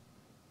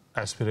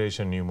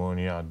aspiration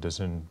pneumonia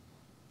doesn't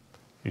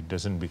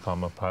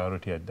become a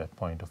priority at that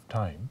point of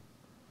time,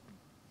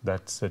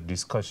 that's a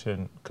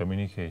discussion,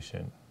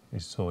 communication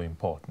is so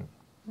important.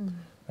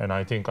 And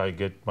I think I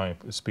get my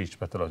speech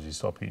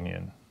pathologist's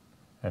opinion,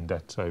 and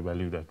I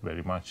value that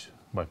very much.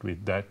 But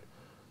with that,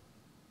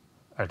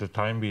 at the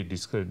time we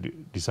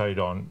decide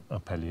on a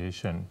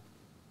palliation,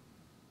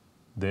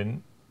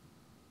 then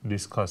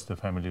discuss the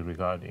family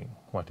regarding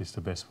what is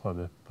the best for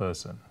the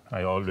person.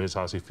 I always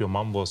ask, if your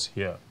mom was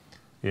here,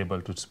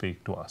 able to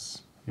speak to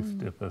us, if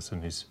the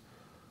person is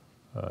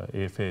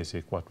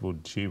aphasic, what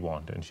would she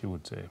want? And she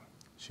would say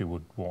she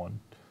would want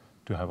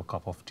to have a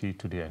cup of tea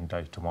today and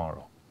die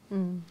tomorrow.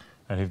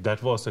 And if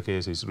that was the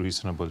case, it's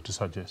reasonable to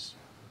suggest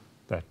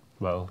that,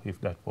 well,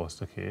 if that was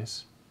the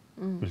case,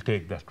 we'll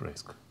take that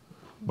risk.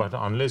 But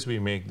unless we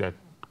make that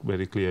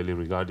very clearly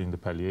regarding the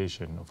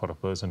palliation, for a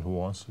person who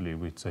wants to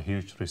live, it's a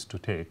huge risk to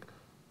take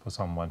for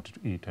someone to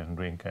eat and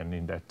drink. And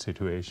in that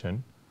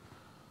situation,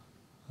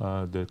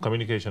 the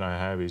communication I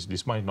have is,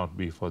 this might not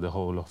be for the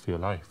whole of your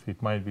life.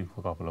 It might be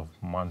for a couple of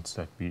months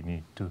that we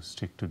need to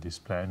stick to this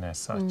plan as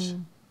such.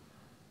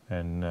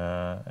 And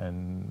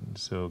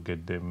so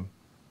get them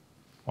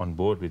on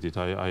board with it.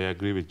 I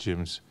agree with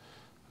Jim's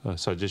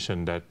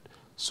suggestion that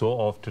so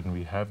often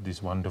we have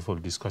these wonderful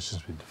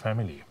discussions with the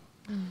family,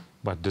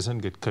 but doesn't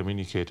get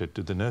communicated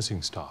to the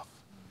nursing staff.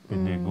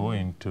 When they go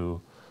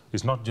into,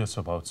 it's not just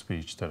about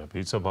speech therapy,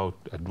 it's about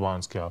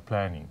advanced care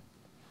planning.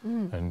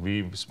 And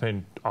we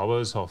spend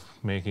hours of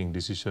making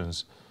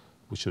decisions.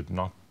 We should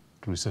not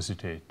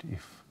resuscitate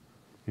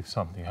if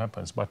something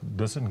happens, but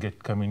doesn't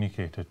get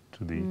communicated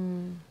to the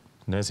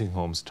nursing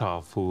home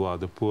staff, who are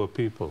the poor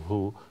people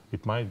who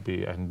it might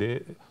be. And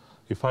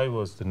if I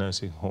was the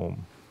nursing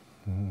home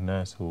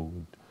nurse who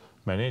would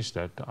manage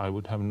that, I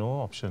would have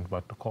no option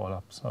but to call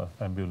up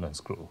ambulance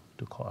crew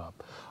to call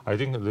up. I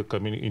think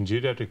in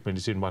geriatric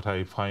medicine, what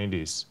I find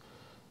is,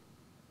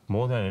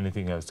 more than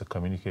anything else, the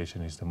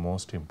communication is the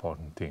most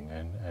important thing.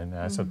 And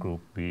as a group,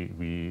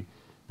 we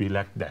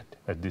lack that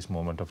at this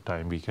moment of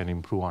time. We can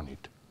improve on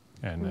it.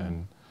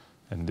 And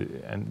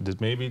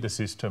maybe the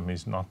system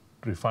is not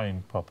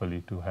refined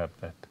properly to have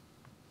that.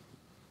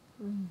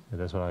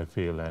 That's what I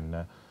feel.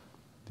 And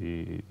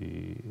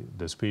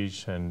the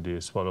speech and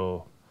the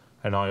swallow.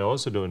 And I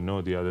also don't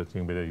know the other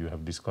thing, whether you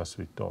have discussed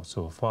it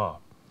so far,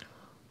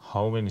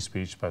 how many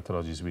speech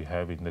pathologists we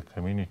have in the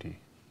community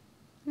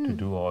to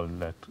do all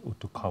that,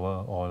 to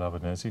cover all our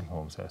nursing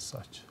homes as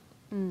such.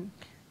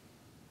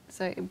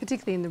 So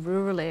particularly in the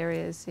rural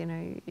areas, you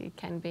know, it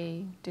can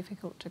be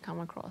difficult to come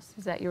across.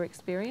 Is that your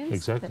experience?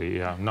 Exactly,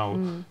 yeah. Now,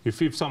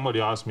 if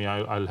somebody asks me,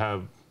 I'll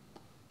have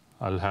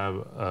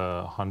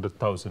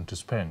 100,000 to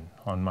spend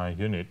on my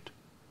unit,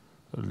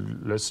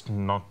 let's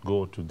not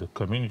go to the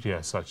community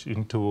as such.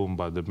 In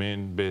Toowoomba, the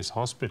main base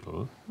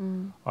hospital,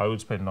 I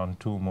would spend on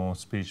 2 more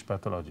speech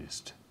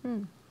pathologists.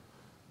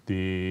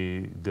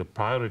 The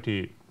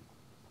priority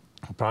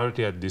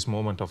at this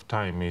moment of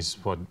time is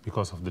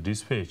because of the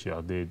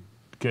dysphagia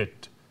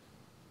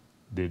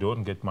they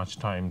don't get much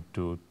time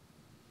to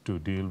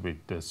deal with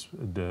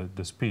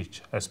the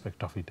speech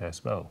aspect of it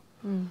as well.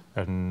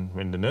 And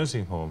when the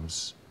nursing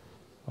homes,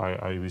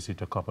 I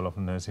visit a couple of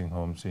nursing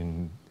homes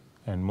and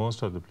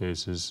most of the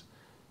places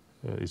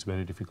it's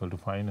very difficult to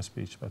find a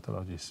speech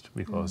pathologist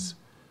because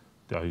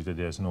either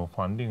there's no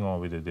funding or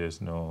whether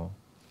there's no,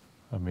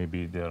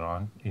 maybe there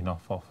aren't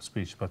enough of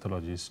speech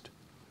pathologists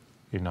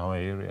in our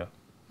area.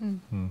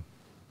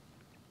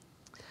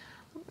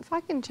 If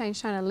I can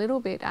change tone a little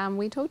bit,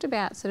 we talked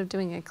about sort of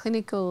doing a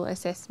clinical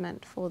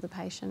assessment for the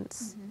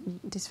patient's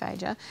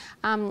dysphagia.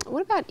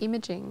 What about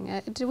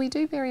imaging? Do we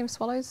do barium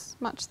swallows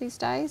much these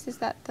days? Is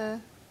that the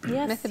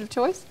Yes. method of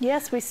choice?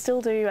 Yes, we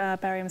still do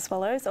barium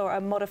swallows, or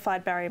a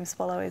modified barium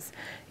swallow is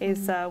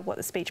what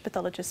the speech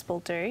pathologist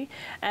will do.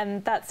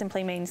 And that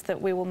simply means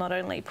that we will not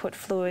only put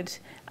fluid,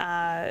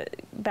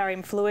 give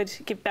barium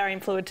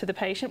fluid to the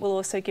patient, we'll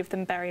also give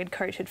them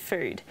barium-coated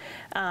food.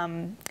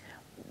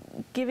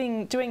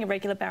 Doing a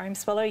regular barium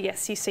swallow,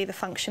 yes, you see the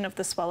function of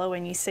the swallow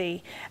and you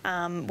see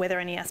whether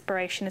any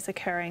aspiration is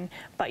occurring,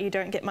 but you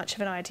don't get much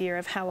of an idea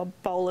of how a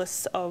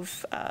bolus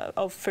of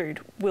food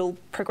will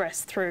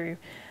progress through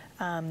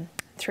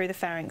the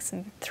pharynx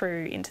and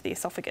through into the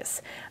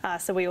esophagus.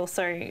 So we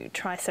also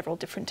try several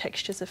different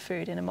textures of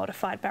food in a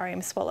modified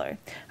barium swallow,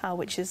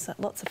 which is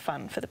lots of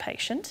fun for the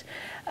patient.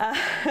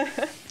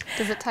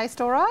 Does it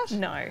taste all right?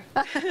 No.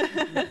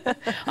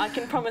 I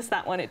can promise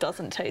that one, it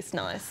doesn't taste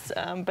nice,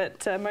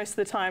 but most of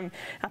the time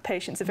our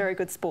patients are very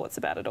good sports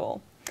about it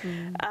all.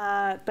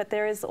 But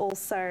there is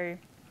also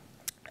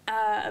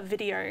a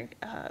video,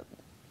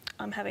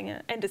 I'm having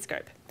an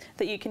endoscope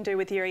that you can do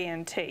with your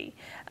ENT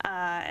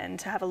and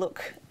to have a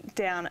look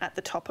down at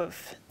the top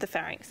of the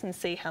pharynx and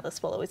see how the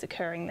swallow is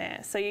occurring there.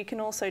 So you can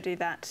also do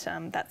that,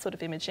 that sort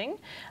of imaging.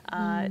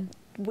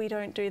 We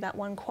don't do that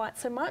one quite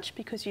so much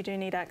because you do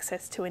need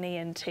access to an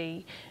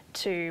ENT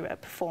to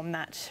perform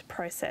that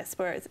process,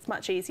 whereas it's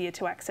much easier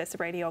to access a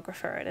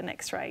radiographer at an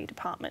X-ray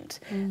department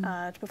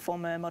to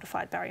perform a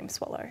modified barium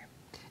swallow.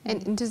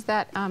 And does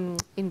that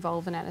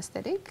involve an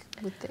anaesthetic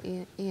with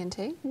the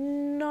ENT?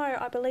 No,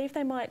 I believe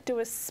they might do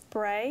a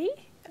spray,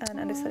 an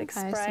anaesthetic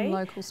spray. Some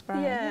local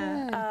spray.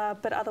 Yeah,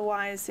 but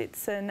otherwise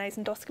it's a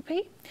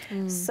nasendoscopy,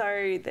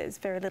 so there's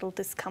very little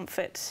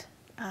discomfort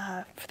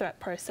for that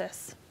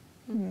process.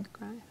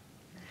 Great.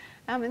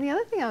 And the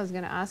other thing I was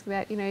going to ask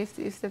about, you know,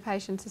 if the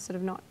patients are sort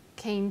of not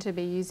keen to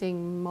be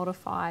using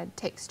modified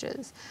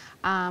textures,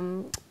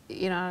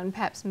 you know, and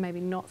perhaps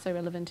maybe not so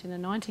relevant in a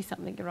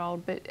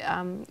 90-something-year-old, but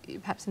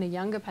perhaps in a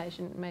younger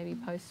patient, maybe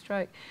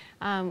post-stroke,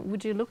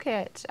 would you look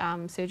at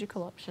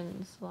surgical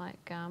options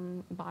like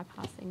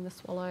bypassing the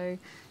swallow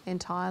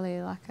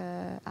entirely, like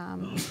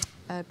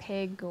a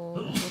PEG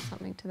or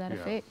something to that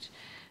effect?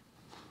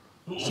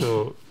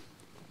 So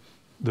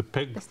the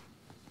PEG,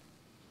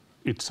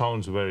 it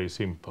sounds very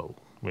simple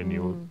when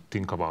you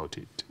think about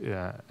it.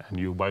 Yeah, and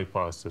you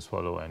bypass the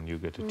swallow and you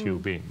get a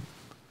tube in.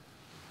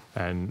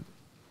 And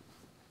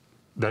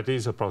that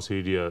is a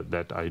procedure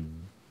that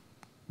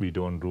we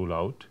don't rule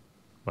out,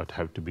 but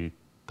have to be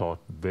thought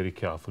very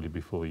carefully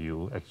before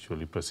you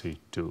actually proceed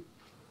to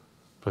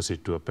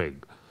a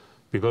PEG.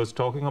 Because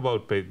talking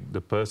about PEG, the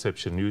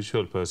perception,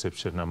 usual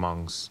perception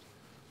amongst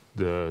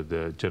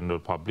the general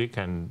public,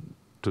 and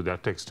to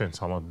that extent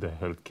some of the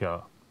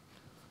healthcare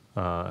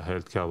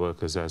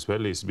workers as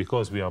well, is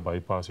because we are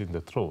bypassing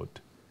the throat,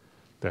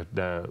 that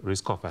the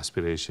risk of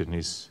aspiration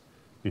is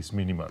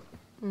minimal.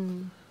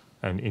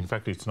 And in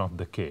fact, it's not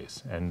the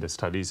case. And the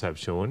studies have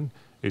shown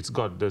it's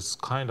got this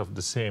kind of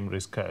the same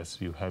risk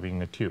as you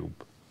having a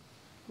tube,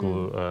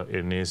 a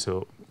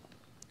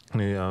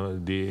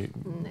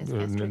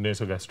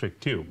nasogastric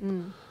tube.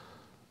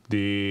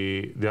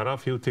 There are a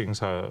few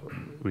things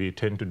we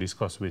tend to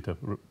discuss with a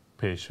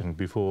patient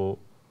before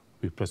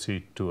we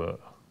proceed to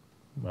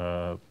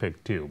a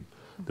PEG tube.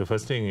 The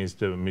first thing is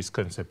the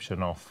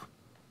misconception of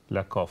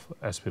lack of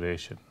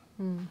aspiration.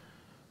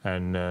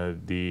 And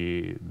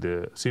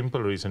the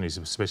simple reason is,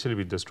 especially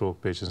with the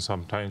stroke patients,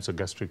 sometimes the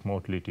gastric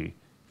motility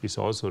is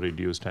also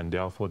reduced, and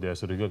therefore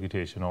there's a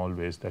regurgitation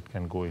always that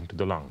can go into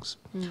the lungs.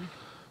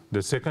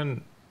 The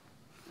second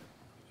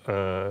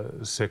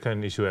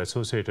issue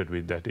associated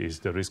with that is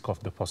the risk of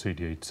the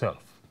procedure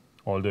itself.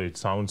 Although it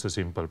sounds a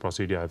simple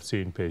procedure, I've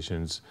seen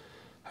patients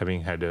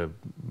having had a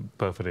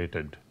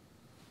perforated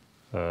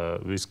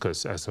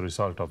viscus as a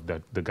result of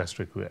that, the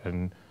gastric,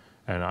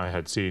 and I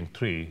had seen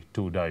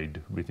 2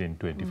 died within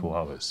 24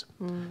 hours.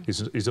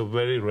 It's a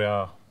very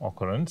rare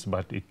occurrence,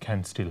 but it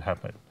can still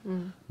happen.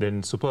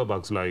 Then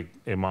superbugs like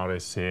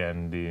MRSA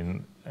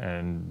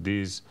and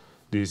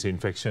these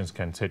infections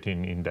can set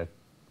in that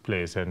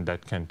place, and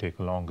that can take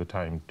a longer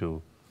time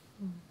to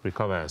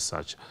recover as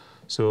such.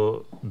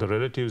 So the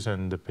relatives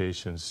and the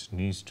patients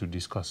needs to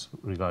discuss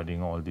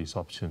regarding all these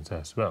options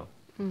as well.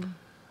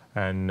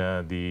 And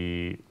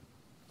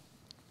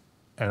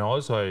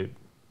also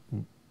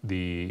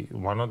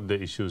one of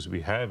the issues we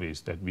have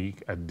is that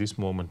at this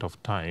moment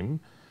of time,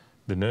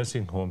 the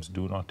nursing homes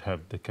do not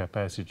have the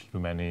capacity to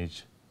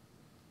manage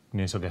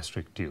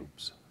nasogastric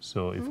tubes.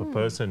 So if a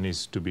person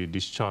is to be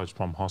discharged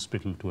from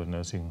hospital to a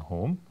nursing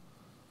home,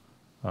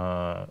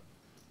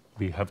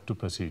 we have to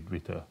proceed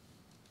with a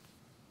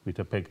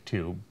PEG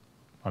tube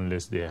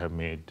unless they have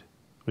made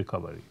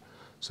recovery.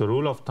 So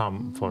rule of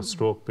thumb for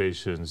stroke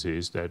patients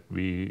is that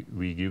we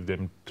give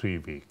them 3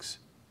 weeks.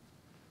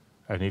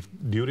 And if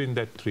during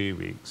that 3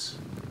 weeks,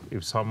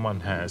 if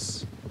someone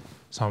is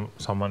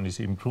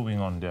improving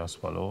on their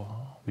swallow,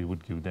 we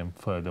would give them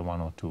further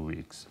 1 or 2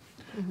 weeks.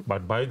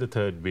 But by the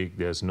 3rd week,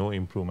 there's no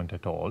improvement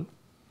at all.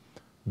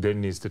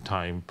 Then is the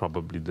time,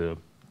 probably the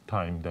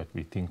time that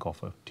we think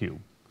of a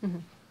tube.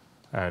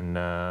 And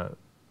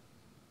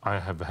I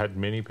have had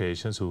many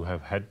patients who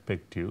have had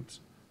PEG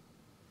tubes,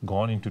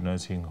 gone into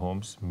nursing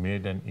homes,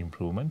 made an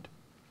improvement,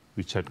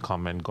 which had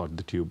come and got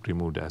the tube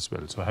removed as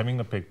well. So having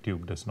a PEG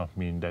tube does not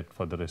mean that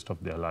for the rest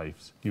of their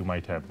lives, you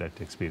might have that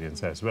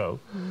experience as well,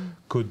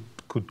 could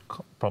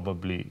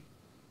probably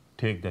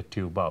take that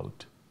tube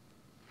out.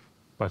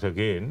 But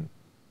again,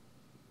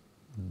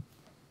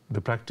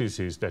 the practice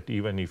is that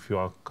even if you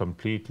are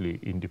completely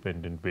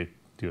independent with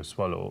your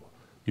swallow,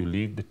 you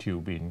leave the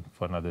tube in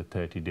for another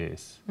 30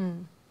 days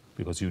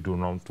because you do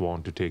not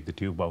want to take the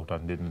tube out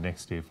and then the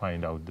next day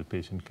find out the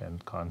patient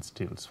can't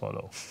still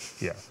swallow.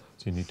 Yeah,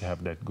 so you need to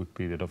have that good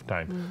period of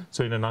time.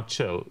 So in a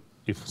nutshell,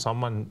 if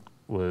someone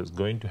was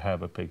going to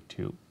have a PEG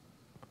tube,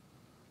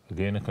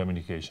 again, a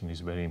communication is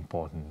very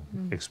important,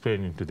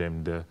 explaining to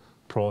them the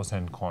pros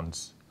and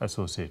cons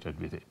associated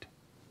with it.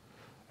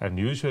 And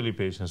usually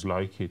patients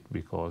like it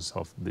because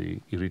of the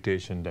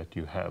irritation that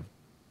you have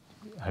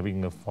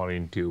having a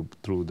foreign tube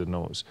through the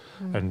nose.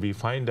 And we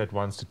find that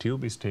once the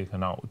tube is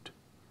taken out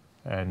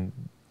and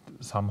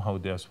somehow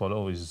their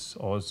swallow is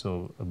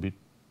also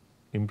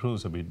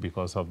improves a bit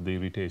because of the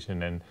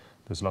irritation, and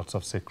there's lots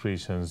of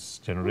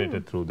secretions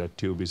generated through that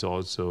tube is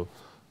also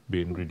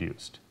being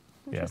reduced.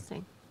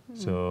 Interesting.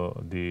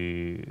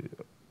 Yeah.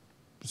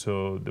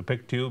 So the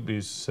PEG tube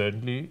is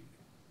certainly,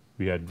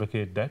 we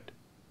advocate that,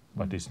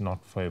 but it's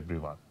not for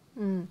everyone.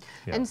 Yeah.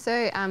 And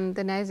so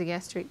the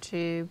nasogastric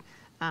tube,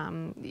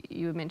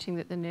 you were mentioning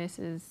that the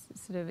nurses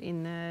sort of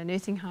in the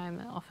nursing home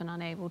are often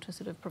unable to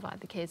sort of provide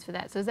the cares for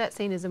that. So is that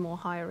seen as a more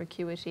higher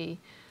acuity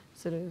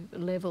sort of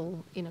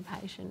level in a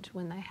patient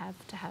when they have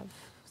to have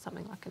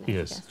something like a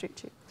nasogastric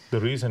tube? The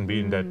reason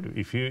being that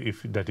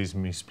if that is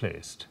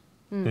misplaced,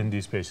 then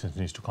these patients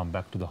need to come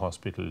back to the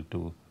hospital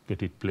to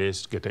get it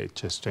placed, get a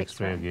chest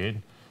X-ray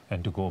again,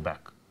 and to go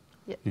back.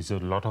 Yep. It's a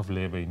lot of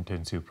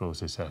labour-intensive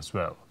process as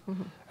well.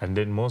 And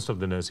then most of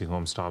the nursing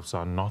home staffs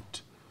are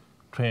not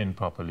trained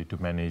properly to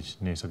manage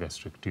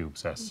nasogastric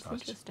tubes as such.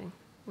 Interesting.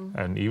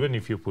 And even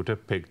if you put a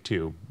PEG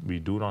tube, we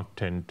do not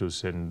tend to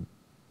send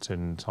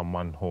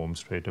someone home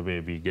straight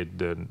away. We get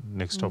the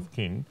next of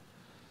kin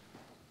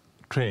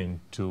trained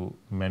to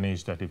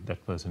manage that if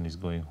that person is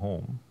going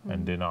home,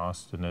 and then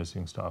ask the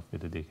nursing staff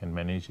whether they can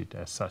manage it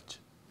as such.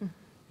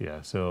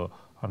 Yeah, so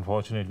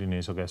unfortunately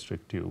nasogastric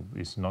tube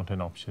is not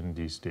an option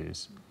these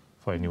days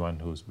for anyone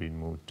who's been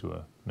moved to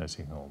a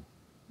nursing home.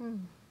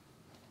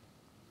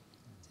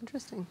 It's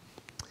interesting.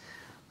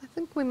 I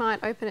think we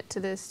might open it to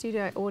the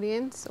studio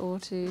audience or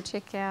to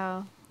check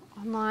our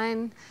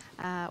online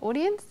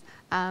audience.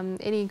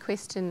 Any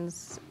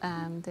questions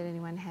that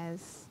anyone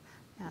has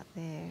out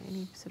there?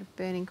 Any sort of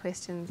burning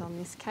questions on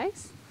this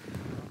case?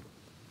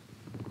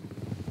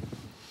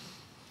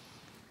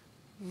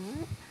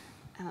 No.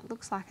 And it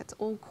looks like it's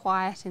all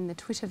quiet in the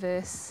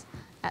Twitterverse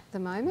at the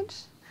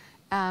moment.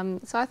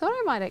 So I thought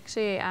I might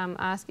actually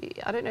ask you,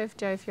 I don't know if,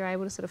 Joe, if you're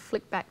able to sort of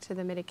flick back to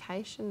the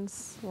medication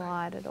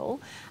slide at all.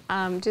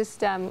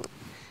 Just to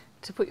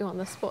put you on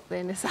the spot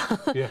there, Nisal.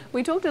 Yeah.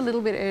 We talked a little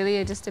bit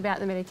earlier just about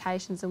the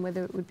medications and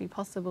whether it would be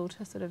possible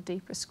to sort of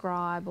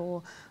de-prescribe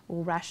or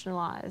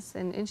rationalise.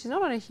 And she's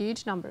not on a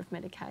huge number of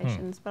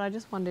medications, but I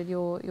just wondered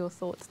your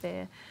thoughts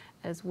there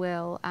as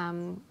well.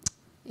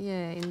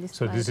 Yeah, in this.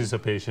 So this is a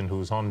patient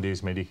who's on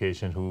this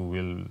medication who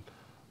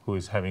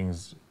is having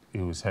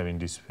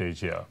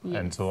dysphagia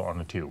and so on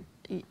a tube.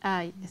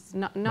 Yes,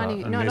 not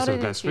in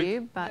a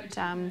tube, but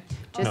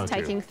just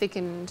taking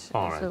thickened.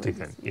 All right,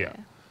 thickened. Yeah.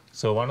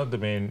 So one of the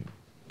main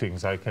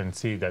things I can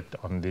see that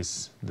on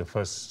this, the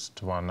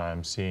first one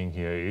I'm seeing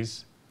here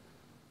is,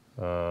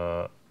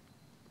 right,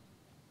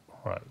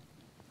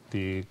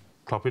 the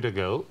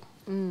clopidogrel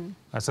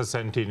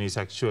astaxanthin is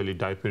actually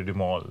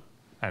dipyridamole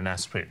and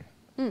aspirin.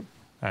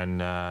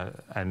 And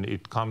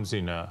it comes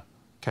in a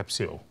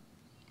capsule.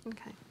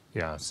 Okay.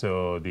 Yeah.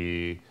 So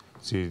the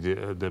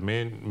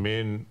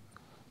main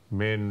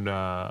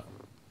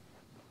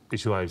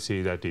issue I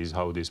see that is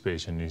how this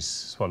patient is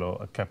swallow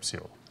a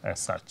capsule as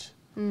such.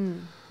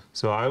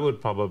 So I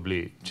would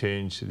probably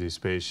change this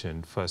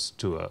patient first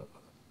to a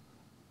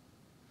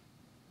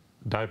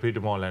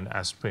dipyridamole and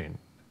aspirin.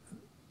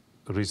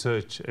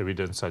 Research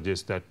evidence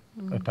suggests that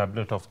a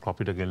tablet of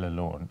clopidogrel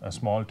alone, a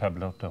small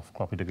tablet of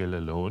clopidogrel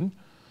alone,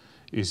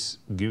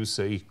 gives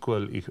an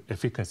equal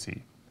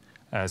efficacy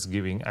as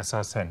giving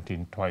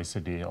astaxanthin twice a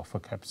day of a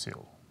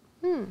capsule.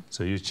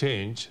 So you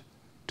change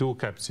 2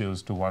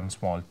 capsules to 1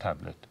 small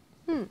tablet.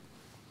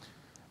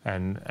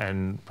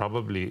 And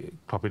probably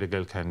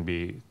clopidogrel can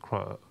be,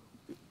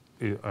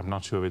 I'm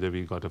not sure whether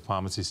we got a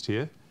pharmacist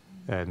here,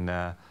 and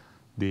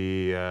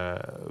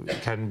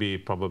can be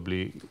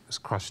probably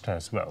crushed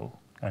as well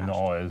and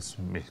oils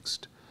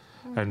mixed.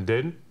 And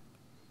then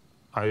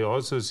I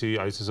also see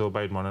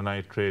isosorbide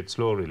mononitrate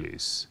slow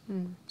release,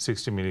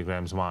 60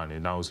 milligrams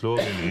one. Now slow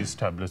release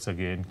tablets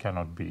again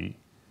cannot be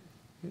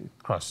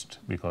crushed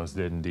because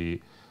then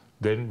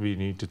we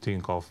need to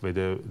think of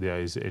whether there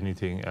is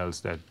anything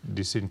else that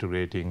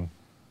disintegrating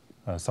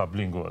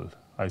sublingual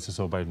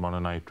isosorbide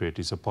mononitrate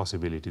is a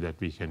possibility that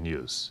we can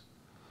use.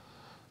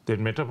 Then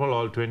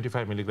metoprolol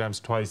 25 milligrams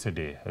twice a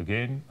day.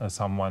 Again,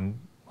 someone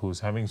who's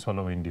having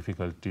swallowing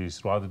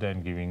difficulties, rather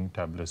than giving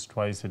tablets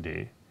twice a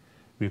day,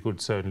 we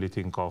could certainly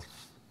think of,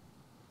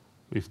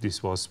 if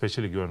this was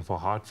specially given for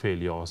heart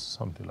failure or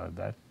something like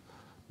that,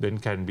 then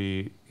can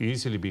be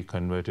easily be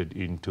converted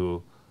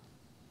into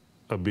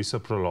a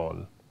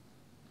bisoprolol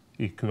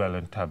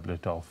equivalent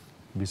tablet of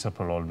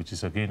bisoprolol, which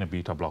is again a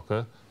beta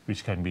blocker,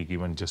 which can be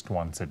given just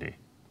once a day.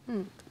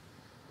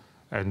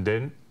 And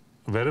then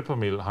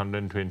verapamil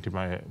 120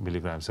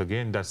 milligrams,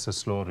 again that's a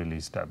slow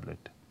release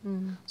tablet.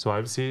 So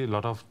I've seen a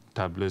lot of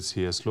tablets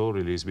here, slow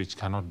release, which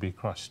cannot be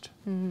crushed.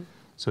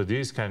 So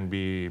these can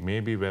be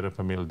maybe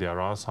verapamil.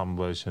 There are some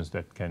versions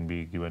that can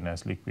be given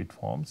as liquid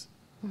forms.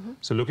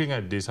 So looking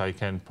at this, I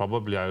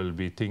will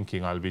be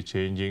thinking I'll be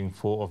changing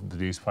 4 of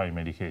these 5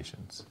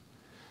 medications.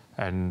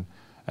 And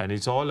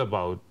it's all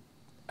about,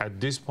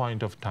 at this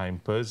point of time,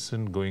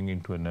 person going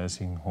into a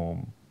nursing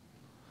home,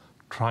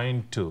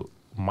 trying to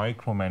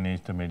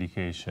micromanage the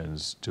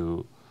medications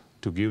to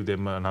give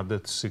them another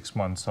 6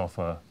 months of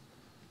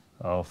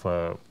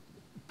a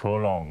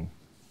prolonged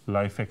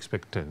life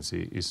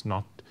expectancy is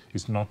not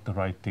the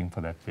right thing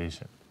for that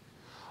patient.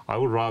 I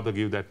would rather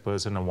give that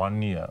person a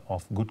 1 year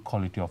of good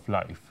quality of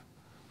life,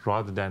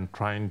 rather than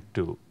trying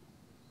to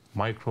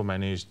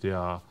micromanage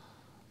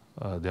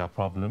their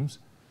problems,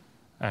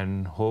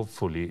 and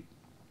hopefully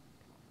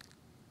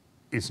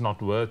it's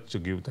not worth to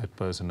give that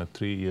person a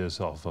 3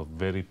 years of a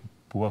very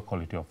poor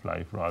quality of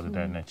life, rather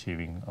than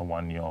achieving a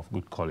 1 year of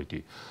good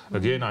quality.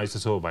 Again,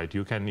 isosorbide,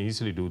 you can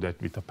easily do that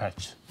with a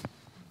patch,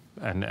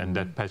 and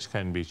that patch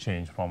can be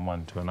changed from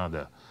one to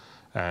another.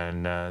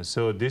 And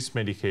so this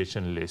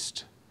medication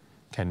list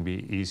can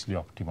be easily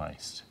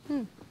optimized.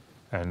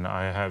 And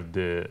I had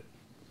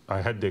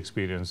the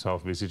experience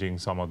of visiting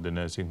some of the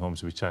nursing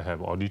homes which I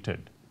have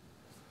audited.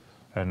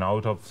 And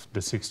out of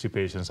the 60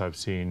 patients I've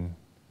seen,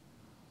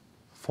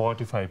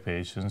 45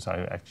 patients,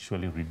 I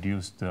actually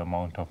reduced the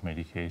amount of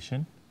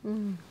medication.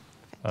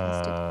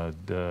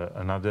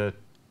 Another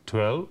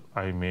 12,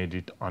 I made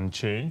it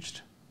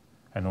unchanged.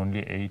 And only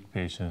 8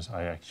 patients,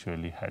 I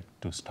actually had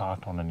to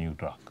start on a new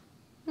drug.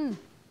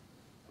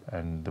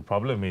 And the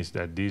problem is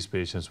that these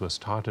patients were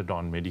started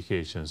on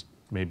medications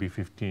maybe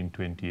 15,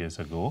 20 years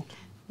ago.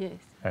 Yes.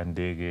 And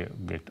they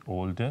get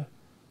older,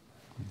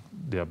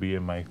 their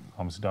BMI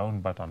comes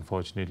down, but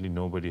unfortunately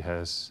nobody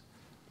has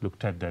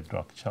looked at that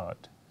drug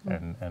chart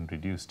and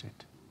reduced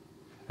it.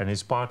 And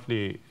it's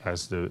partly,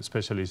 as the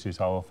specialist, is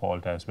our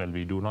fault as well.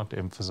 We do not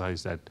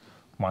emphasize that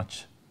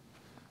much,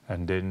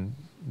 and then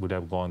would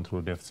have gone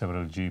through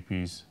several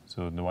GPs.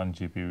 So the one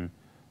GP,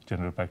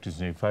 general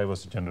practitioner, if I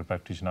was a general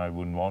practitioner, I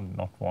would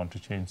not want to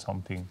change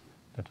something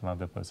that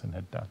another person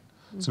had done.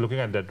 So looking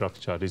at that drug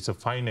chart, it's a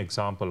fine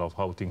example of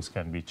how things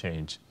can be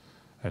changed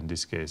in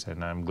this case,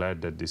 and I'm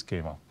glad that this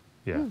came up.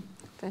 Yeah.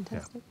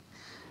 Fantastic.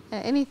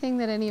 Anything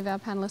that any of our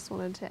panellists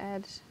wanted to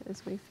add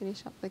as we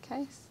finish up the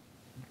case?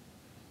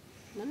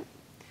 No?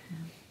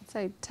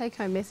 So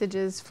take-home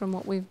messages from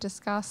what we've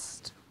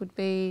discussed would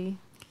be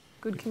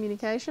good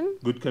communication?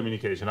 Good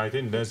communication. I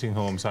think nursing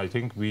homes,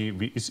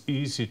 it's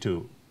easy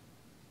to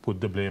put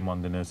the blame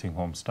on the nursing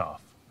home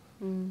staff.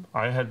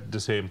 I had the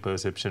same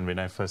perception when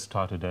I first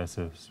started as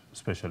a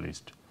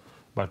specialist.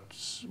 But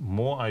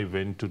more I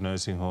went to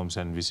nursing homes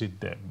and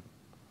visit them,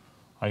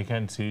 I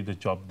can see the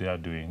job they are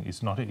doing.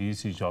 It's not an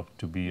easy job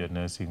to be a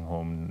nursing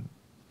home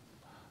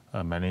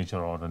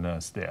manager or a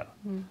nurse there.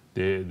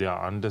 They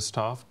are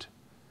understaffed,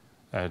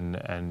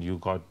 and you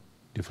got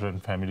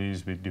different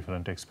families with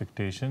different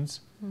expectations.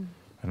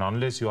 And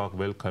unless you are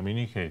well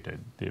communicated,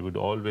 they would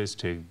always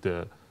take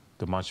the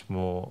much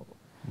more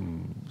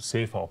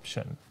safe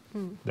option.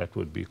 That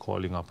would be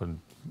calling up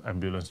an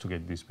ambulance to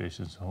get these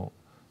patients home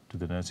to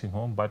the nursing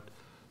home. But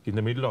in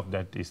the middle of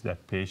that is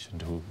that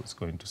patient who is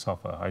going to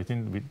suffer. I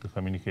think with the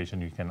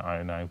communication, you can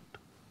iron out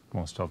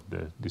most of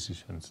the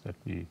decisions that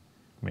we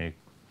make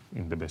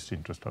in the best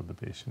interest of the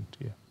patient.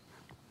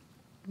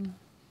 Yeah.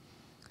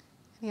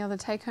 Any other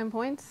take-home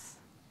points?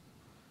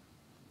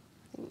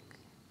 I think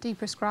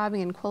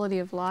deprescribing and quality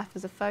of life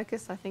as a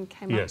focus, I think,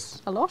 came up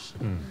a lot.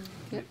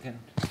 Yep.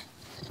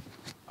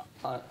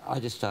 I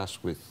just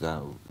ask with,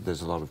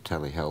 there's a lot of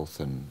telehealth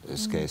and a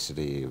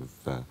scarcity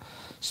of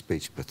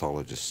speech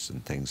pathologists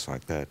and things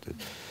like that.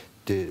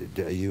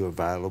 Are you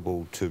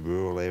available to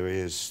rural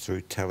areas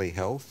through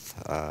telehealth?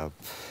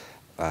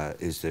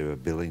 Is there a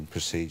billing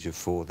procedure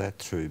for that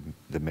through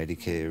the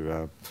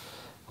Medicare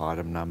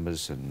item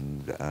numbers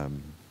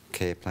and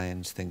care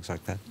plans, things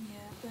like that?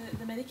 Yeah,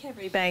 the Medicare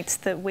rebates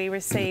that we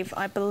receive,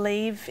 I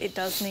believe it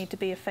does need to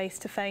be a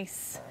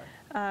face-to-face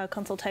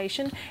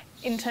consultation.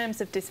 In terms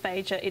of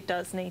dysphagia, it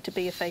does need to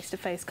be a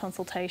face-to-face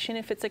consultation.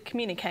 If it's a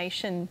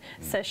communication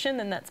session,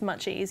 then that's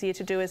much easier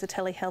to do as a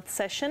telehealth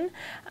session.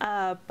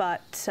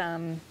 But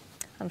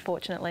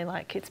unfortunately,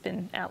 like it's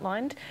been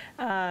outlined,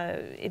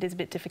 it is a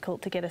bit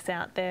difficult to get us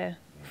out there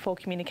for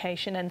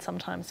communication and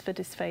sometimes for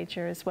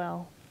dysphagia as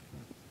well.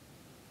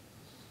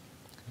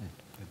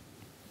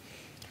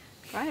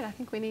 Great, I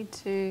think we need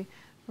to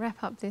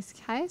wrap up this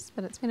case,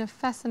 but it's been a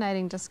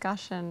fascinating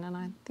discussion, and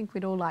I think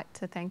we'd all like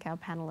to thank our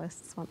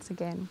panellists once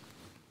again.